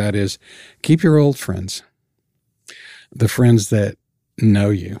something like that, is keep your old friends, the friends that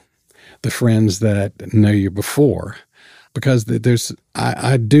know you, the friends that know you before, because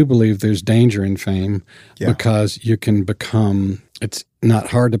I do believe there's danger in fame because you can become, it's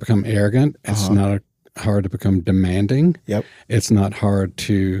not hard to become arrogant. It's not hard to become demanding. Yep. It's not hard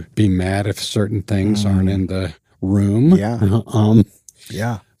to be mad if certain things aren't in the room.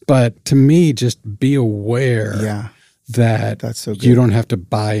 Yeah. But to me, just be aware that that's so good. You don't have to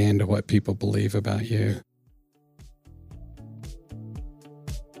buy into what people believe about you.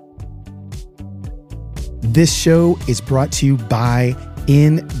 This show is brought to you by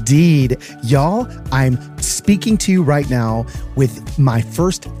Indeed. Y'all, I'm speaking to you right now with my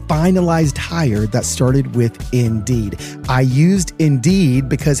first finalized hire that started with Indeed. I used Indeed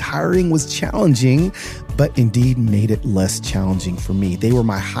because hiring was challenging, but Indeed made it less challenging for me. They were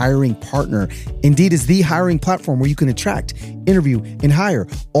my hiring partner. Indeed is the hiring platform where you can attract, interview, and hire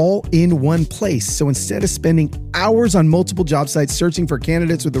all in one place. So instead of spending hours on multiple job sites searching for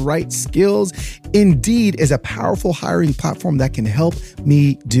candidates with the right skills, Indeed is a powerful hiring platform that can help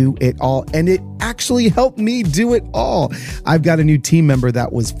me do it all. And it actually helped me do it all. I've got a new team member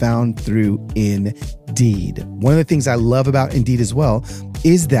that was found through Indeed. One of the things I love about Indeed as well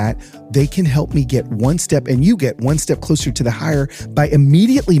is that they can help me get one step, and you get one step closer to the hire by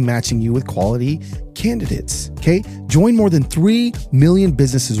immediately matching you with quality candidates. Okay? Join more than 3 million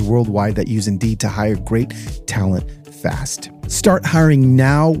businesses worldwide that use Indeed to hire great talent fast. Start hiring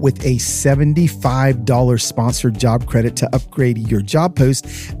now with a $75 sponsored job credit to upgrade your job post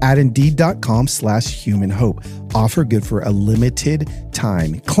at Indeed.com/humanhope. Offer good for a limited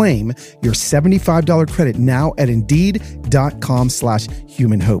time. Claim your $75 credit now at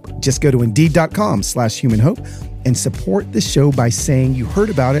Indeed.com/humanhope. Just go to Indeed.com/humanhope and support the show by saying you heard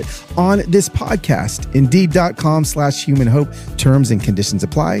about it on this podcast. Indeed.com/humanhope. Terms and conditions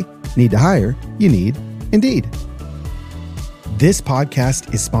apply. Need to hire? You need Indeed. This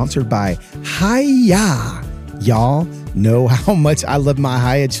podcast is sponsored by Hiya. Y'all, know how much I love my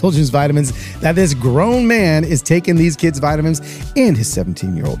Hiya Children's Vitamins, that this grown man is taking these kids' vitamins and his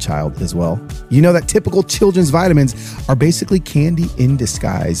 17-year-old child as well. You know that typical children's vitamins are basically candy in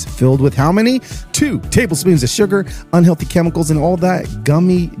disguise, filled with how many? 2 tablespoons of sugar, unhealthy chemicals, and all that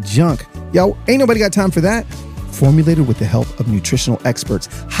gummy junk. Yo, ain't nobody got time for that. Formulated with the help of nutritional experts,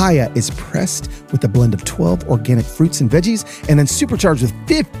 Hiya is pressed with a blend of 12 organic fruits and veggies and then supercharged with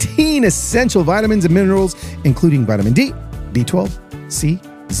 15 essential vitamins and minerals, including vitamin D, B12, C,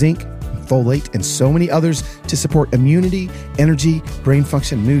 zinc, folate, and so many others to support immunity, energy, brain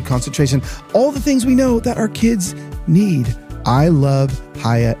function, mood, concentration, all the things we know that our kids need. I love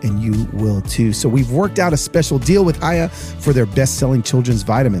Hiya, and you will too. So we've worked out a special deal with Hiya for their best-selling children's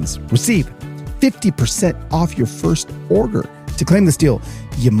vitamins. Receive 50% off your first order. To claim this deal,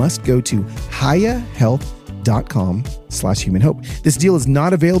 you must go to hiyahealth.com/human hope. This deal is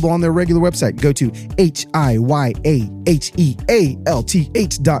not available on their regular website. Go to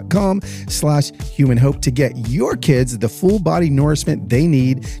hiyahealth.com/human hope to get your kids the full body nourishment they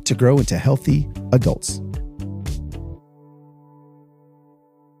need to grow into healthy adults.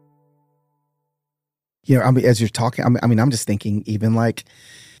 You know, I mean, as you're talking, I'm just thinking, even like,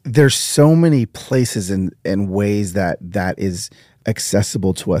 there's so many places and ways that is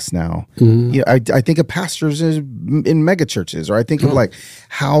accessible to us now. Mm-hmm. You know, I think of pastors in mega churches, or I think of like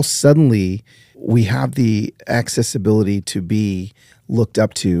how suddenly we have the accessibility to be looked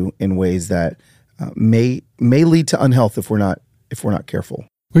up to in ways that may lead to unhealth if we're not careful.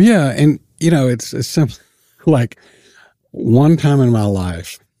 Well, yeah, and you know, it's simple. Like, one time in my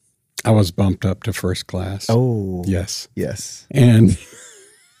life, I was bumped up to first class. Oh, yes, Okay. and.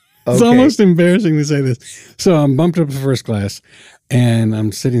 It's almost embarrassing to say this. So I'm bumped up to first class, and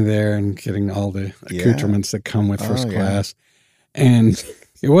I'm sitting there and getting all the accoutrements that come with first class. And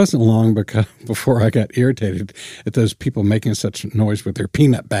it wasn't long before I got irritated at those people making such noise with their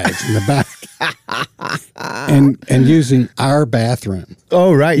peanut bags in the back and using our bathroom.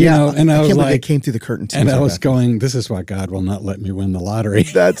 Oh, right. You know, and I was like, they came through the curtain too. And I was going, this is why God will not let me win the lottery.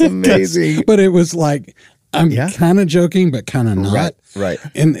 That's amazing. But it was like, I'm kind of joking, but kind of not. Right.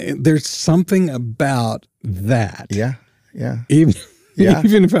 And there's something about that. Yeah. Even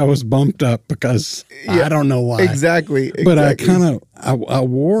if I was bumped up, because I don't know why. Exactly. But I kind of, I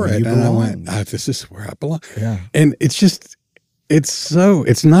wore it and I went, this is where I belong. Yeah. And it's just, it's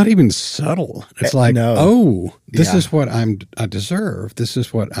not even subtle. It's like, this is what I deserve. This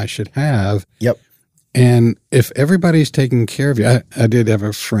is what I should have. Yep. And if everybody's taking care of you, I did have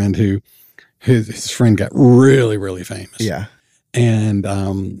a friend who, his friend got really, really famous. Yeah. And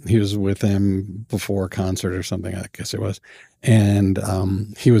he was with him before a concert or something, I guess it was. And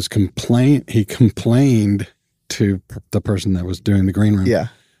he complained to the person that was doing the green room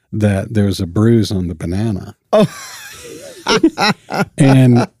that there was a bruise on the banana. Oh.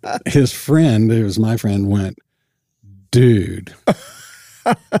 And his friend, who was my friend, went, dude.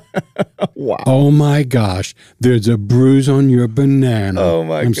 Wow. Oh my gosh, there's a bruise on your banana. Oh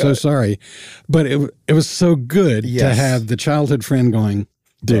my God. I'm so sorry. But it was so good to have the childhood friend going,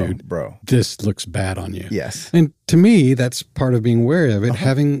 dude, bro, this looks bad on you. Yes. And to me, that's part of being wary of it,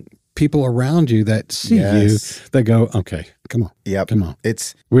 having people around you that see you, that go, okay, come on. Yep. Come on.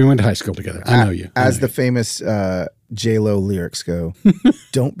 We went to high school together. I know you. As the famous J-Lo lyrics go,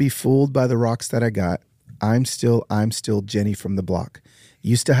 don't be fooled by the rocks that I got. I'm still Jenny from the block.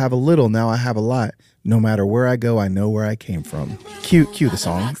 Used to have a little, now I have a lot. No matter where I go, I know where I came from. Cue the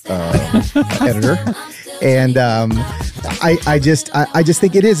song, editor. And I just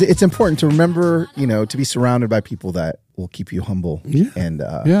think it's important to remember, you know, to be surrounded by people that will keep you humble. Yeah. And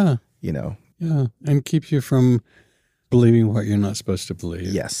you know. Yeah. And keep you from believing what you're not supposed to believe.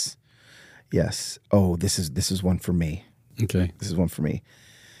 Yes. Oh, this is one for me. Okay. This is one for me.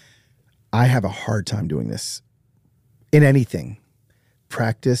 I have a hard time doing this in anything.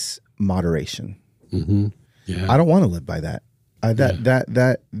 Practice moderation. Mm-hmm. Yeah. I don't want to live by that.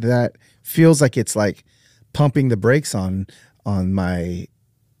 That feels like it's like pumping the brakes on my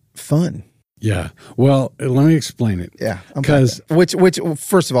fun. Yeah. Well, let me explain it. Yeah. Because which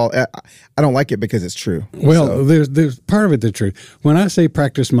first of all, I don't like it because it's true. Well, there's part of it that's true. When I say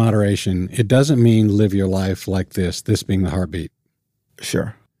practice moderation, it doesn't mean live your life like this being the heartbeat.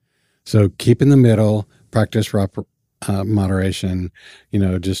 Sure. So keep in the middle, practice moderation, you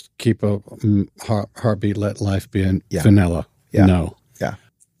know, just keep a heartbeat, let life be vanilla. Yeah. No. Yeah.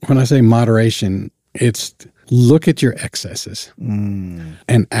 When I say moderation, it's look at your excesses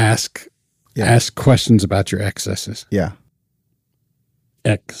and ask questions about your excesses. Yeah.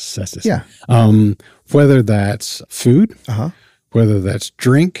 Excesses. Yeah. Whether that's food, Uh-huh. whether that's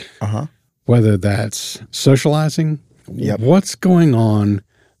drink, Uh-huh. whether that's socializing, What's going on?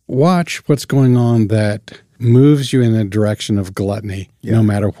 Watch what's going on that moves you in the direction of gluttony, no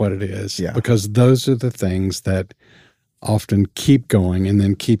matter what it is. Yeah. Because those are the things that often keep going and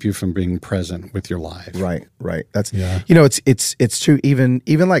then keep you from being present with your life. Right. That's it's true. Even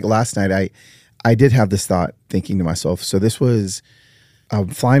like last night, I did have this thought, thinking to myself. So this was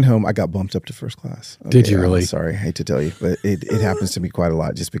flying home. I got bumped up to first class. Okay, did you really? Sorry, I hate to tell you, but it happens to me quite a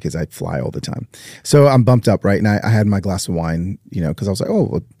lot just because I fly all the time. So I'm bumped up, right? And I had my glass of wine, because I was like, oh,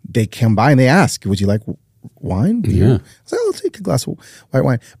 well, they come by and they ask, would you like wine? Beer? Yeah. I was like, oh, I'll take a glass of white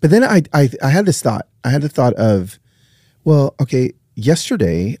wine. But then I had this thought. I had the thought of, well, okay,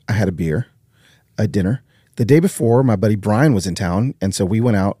 yesterday I had a dinner. The day before, my buddy Brian was in town, and so we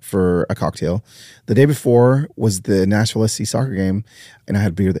went out for a cocktail. The day before was the Nashville SC soccer game, and I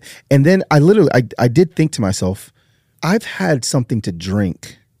had beer. And then I did think to myself, I've had something to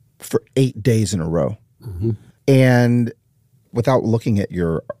drink for 8 days in a row. Mm-hmm. And without looking at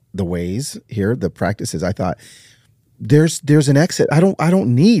the ways here, the practices, I thought, there's an exit. I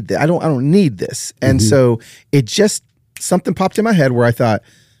don't need that. I don't need this. And Mm-hmm. so it just, something popped in my head where I thought,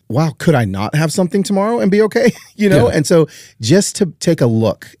 wow, could I not have something tomorrow and be okay? Yeah. And so just to take a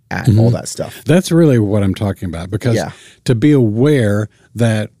look at all that stuff. That's really what I'm talking about, because to be aware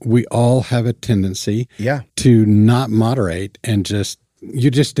that we all have a tendency to not moderate and you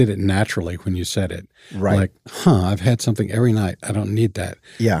just did it naturally when you said it. Right. Like, I've had something every night. I don't need that.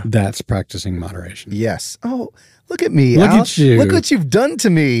 Yeah. That's practicing moderation. Yes. Oh, look at me. Look Al. at you. Look what you've done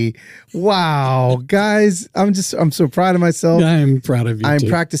to me. Wow. Guys, I'm so proud of myself. I'm proud of you I'm too.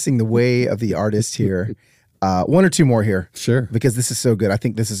 practicing the way of the artist here. One or two more here. Sure. Because this is so good. I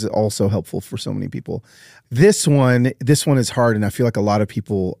think this is also helpful for so many people. This one is hard, and I feel like a lot of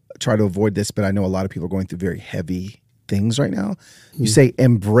people try to avoid this, but I know a lot of people are going through very heavy things right now. You say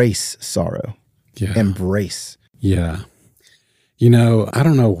embrace sorrow. Yeah. Embrace. Yeah. I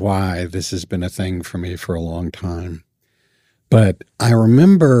don't know why this has been a thing for me for a long time, but I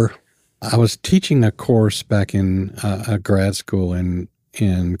remember I was teaching a course back in a grad school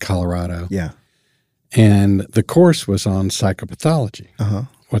in Colorado. Yeah. And the course was on psychopathology. Uh-huh.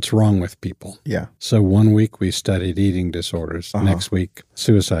 What's wrong with people? Yeah. So one week we studied eating disorders. Uh-huh. Next week,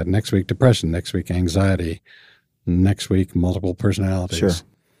 suicide. Next week, depression. Next week, anxiety. Next week, multiple personalities. Sure.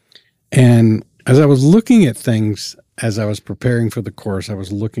 And as I was looking at things, as I was preparing for the course, I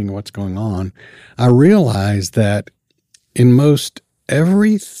was looking at what's going on. I realized that in most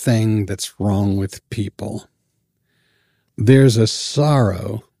everything that's wrong with people, there's a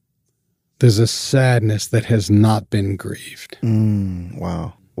sorrow, there's a sadness that has not been grieved.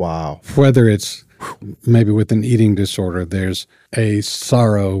 Wow. Whether it's maybe with an eating disorder, there's a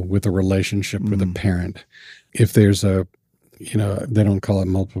sorrow with a relationship with a parent. If there's they don't call it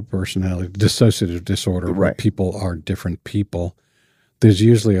multiple personality, dissociative disorder, where people are different people. There's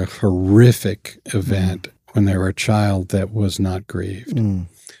usually a horrific event when they were a child that was not grieved.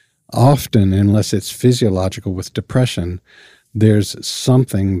 Often, unless it's physiological with depression, there's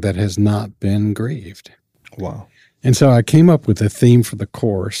something that has not been grieved. Wow. And so I came up with a theme for the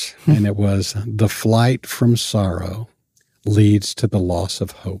course, and it was the flight from sorrow leads to the loss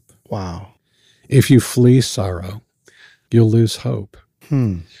of hope. Wow. If you flee sorrow, you'll lose hope.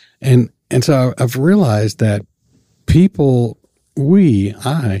 And so I've realized that people,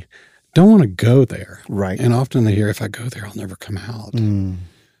 I don't want to go there. Right. And often they hear, if I go there, I'll never come out.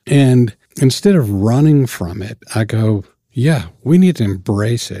 And instead of running from it, I go, yeah, we need to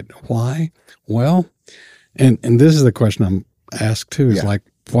embrace it. Why? Well, and this is the question I'm asked too, is like,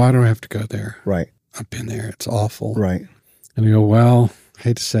 why do I have to go there? Right. I've been there. It's awful. Right. And I go, well, I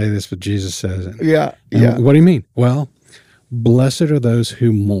hate to say this, but Jesus says it. Yeah. And what do you mean? Well, blessed are those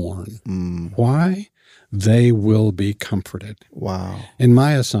who mourn. Why? They will be comforted. Wow. And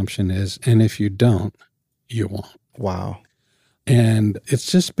my assumption is, and if you don't, you won't. Wow. And it's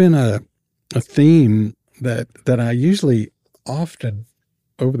just been a theme that I usually often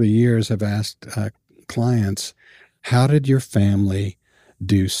over the years have asked clients, how did your family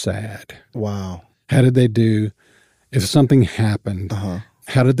do sad? Wow. How did they do if something happened?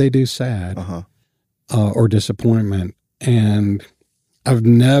 How did they do sad or disappointment? And I've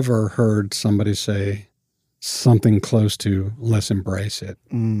never heard somebody say something close to, let's embrace it.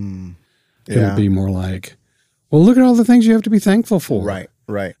 It would be more like, well, look at all the things you have to be thankful for.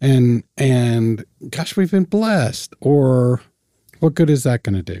 Right. And gosh, we've been blessed. Or what good is that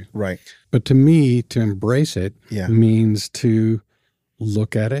going to do? Right. But to me, to embrace it means to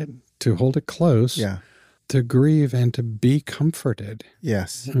look at it, to hold it close, to grieve, and to be comforted.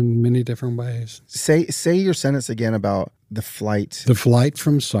 Yes. In many different ways. Say your sentence again about the flight. The flight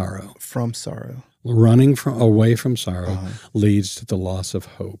from sorrow. From sorrow. running away from sorrow leads to the loss of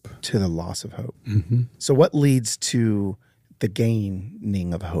hope. To the loss of hope. Mm-hmm. So what leads to the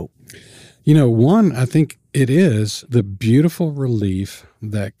gaining of hope? One, I think it is the beautiful relief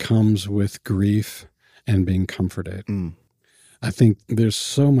that comes with grief and being comforted. I think there's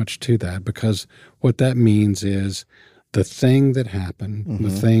so much to that, because what that means is the thing that happened, the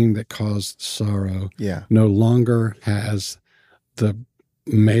thing that caused sorrow, no longer has the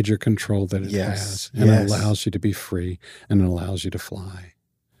major control that it has. And it allows you to be free, and it allows you to fly.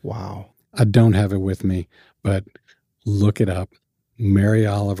 Wow. I don't have it with me, but look it up. Mary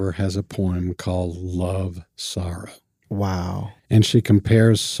Oliver has a poem called Love, Sorrow. Wow. And she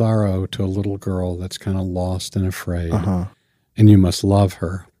compares sorrow to a little girl that's kind of lost and afraid. And you must love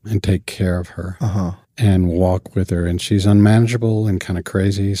her and take care of her and walk with her. And she's unmanageable and kind of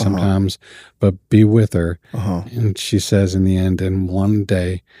crazy sometimes, but be with her. And she says in the end, and one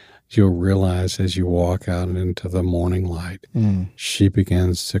day you'll realize as you walk out into the morning light, she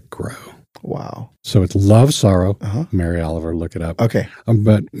begins to grow. Wow. So it's Love, Sorrow. Mary Oliver, look it up. Okay.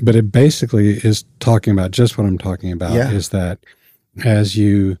 But it basically is talking about just what I'm talking about, is that as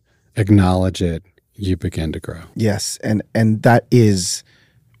you acknowledge it, you begin to grow. Yes. And that is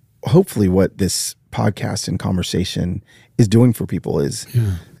hopefully what this podcast and conversation is doing for people, is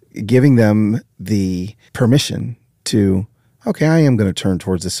giving them the permission to, okay, I am going to turn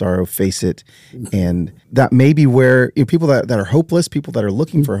towards the sorrow, face it. And that may be where people that are hopeless, people that are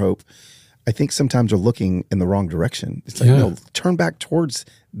looking for hope, I think sometimes are looking in the wrong direction. It's like, no, turn back towards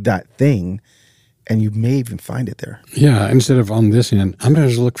that thing, and you may even find it there. Yeah. Instead of on this end, I'm going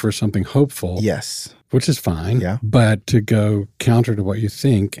to look for something hopeful. Yes. Which is fine. Yeah. But to go counter to what you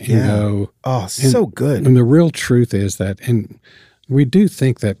think and go. Oh, so good. And the real truth is that, and we do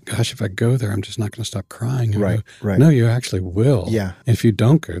think that, gosh, if I go there, I'm just not going to stop crying. Right. No, you actually will. Yeah. If you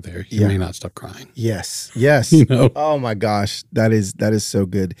don't go there, you may not stop crying. Yes. Yes. Oh my gosh. That is so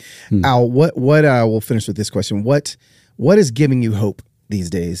good. Al, what we'll finish with this question. What is giving you hope these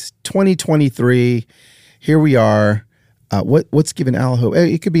days? 2023, here we are. What's giving Al hope?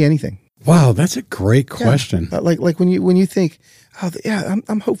 It could be anything. Wow, that's a great question. Yeah. Like when you think,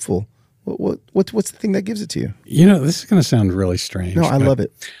 I'm hopeful. What's the thing that gives it to you? This is going to sound really strange. No, I love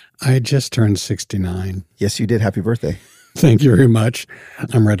it. I just turned 69. Yes, you did. Happy birthday. Thank you very much.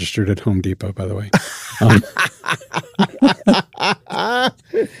 I'm registered at Home Depot, by the way.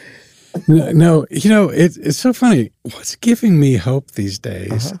 No, it's so funny. What's giving me hope these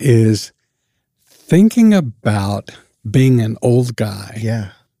days is thinking about being an old guy.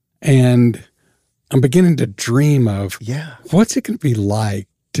 Yeah. And I'm beginning to dream of what's it going to be like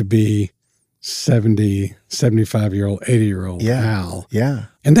to be 70, 75-year-old, 80-year-old Al. Yeah.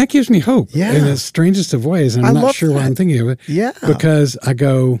 And that gives me hope in the strangest of ways. And I'm not sure why I'm thinking of it. Yeah. Because I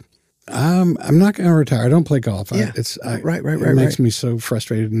go, I'm not going to retire. I don't play golf. Yeah. It makes me so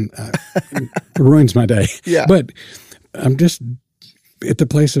frustrated and it ruins my day. Yeah. But I'm just at the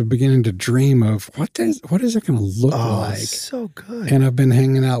place of beginning to dream of what is it going to look like? So good. And I've been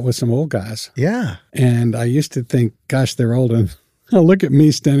hanging out with some old guys. Yeah. And I used to think, gosh, they're old. And I look at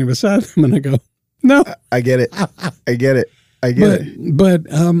me standing beside them and I go, no. I get it. I get it. But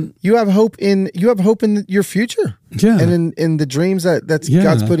you have hope in your future. Yeah. And in the dreams that's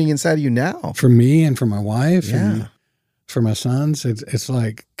God's putting inside of you now. For me and for my wife and for my sons, it's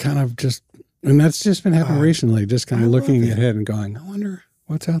like kind of just, and that's just been happening recently, just kind of looking ahead and going, I wonder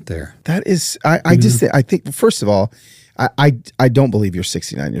what's out there. That is, I think, first of all, I don't believe you're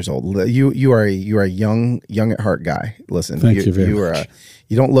 69 years old. You are a young at heart guy. Listen, Thank you very much.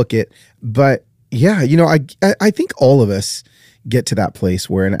 You don't look it, but yeah, I think all of us get to that place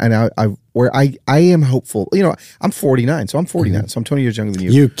where I am hopeful. I'm 49, so I'm 49, so I'm 20 years younger than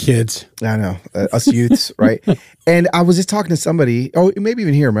you. You kids. I know, us youths, right? And I was just talking to somebody, maybe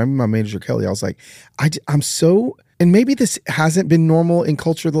even here, remember my manager Kelly, I was like, I'm so, and maybe this hasn't been normal in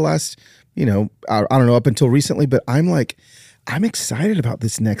culture the last, I don't know, up until recently, but I'm excited about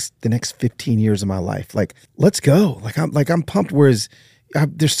the next 15 years of my life. Like, let's go. I'm pumped. Whereas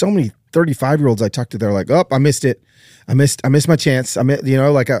there's so many 35-year-olds I talk to, they're like, oh, I missed it. I missed my chance.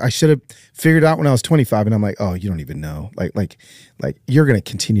 I should have figured it out when I was 25. And I'm like, oh, you don't even know. Like you're going to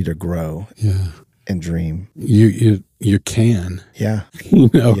continue to grow and dream. You can. Yeah.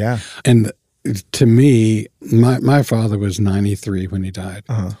 Yeah. And to me, my father was 93 when he died.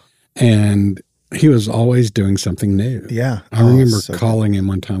 And he was always doing something new. Yeah. I remember calling him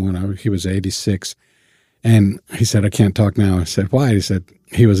one time when he was 86. And he said, I can't talk now. I said, why? He said,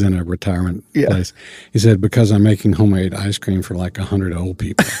 he was in a retirement place. He said, because I'm making homemade ice cream for like 100 old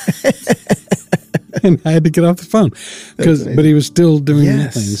people. and I had to get off the phone but he was still doing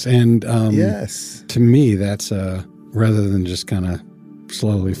things. And yes, to me, that's rather than just kind of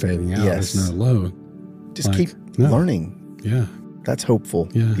slowly fading out. There's no low. Just keep learning. Yeah, that's hopeful.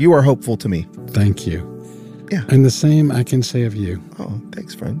 Yeah, you are hopeful to me. Thank you. Yeah, and the same I can say of you. Oh,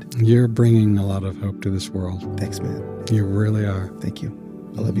 thanks, friend. You're bringing a lot of hope to this world. Thanks, man. You really are. Thank you.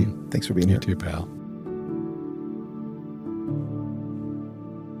 I love you. Thanks for being here. You too, pal.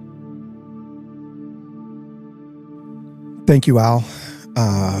 Thank you, Al.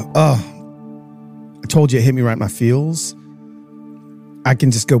 I told you it hit me right in my feels. I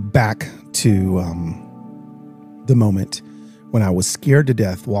can just go back to the moment when I was scared to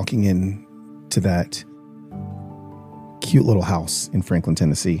death walking in to that cute little house in Franklin,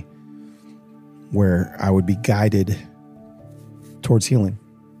 Tennessee, where I would be guided towards healing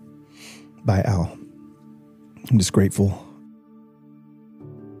by Al. I'm just grateful.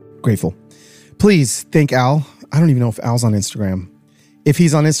 Grateful. Please thank Al. I don't even know if Al's on Instagram. If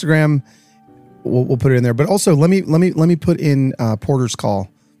he's on Instagram, we'll put it in there. But also, let me put in Porter's Call.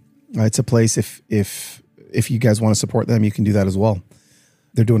 It's a place if you guys want to support them, you can do that as well.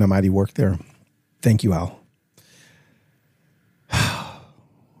 They're doing a mighty work there. Thank you, Al.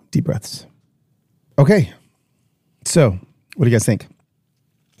 Deep breaths. Okay. So, what do you guys think?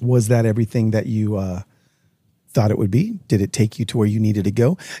 Was that everything that you thought it would be? Did it take you to where you needed to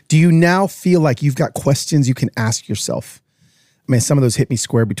go? Do you now feel like you've got questions you can ask yourself? I mean, some of those hit me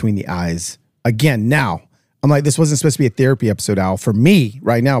square between the eyes. Again, now, I'm like, this wasn't supposed to be a therapy episode, Al, for me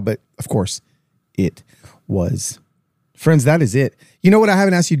right now, but of course, it was. Friends, that is it. You know what I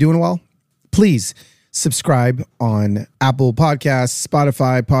haven't asked you to do in a while? Please subscribe on Apple Podcasts,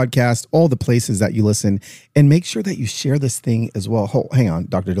 Spotify Podcast, all the places that you listen, and make sure that you share this thing as well. Hang on,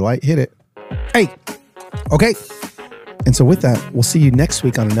 Dr. Delight, hit it. Hey, okay. And so with that, we'll see you next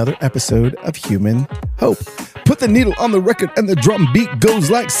week on another episode of Human Hope. Put the needle on the record and the drum beat goes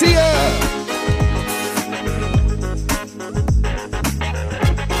like, see ya!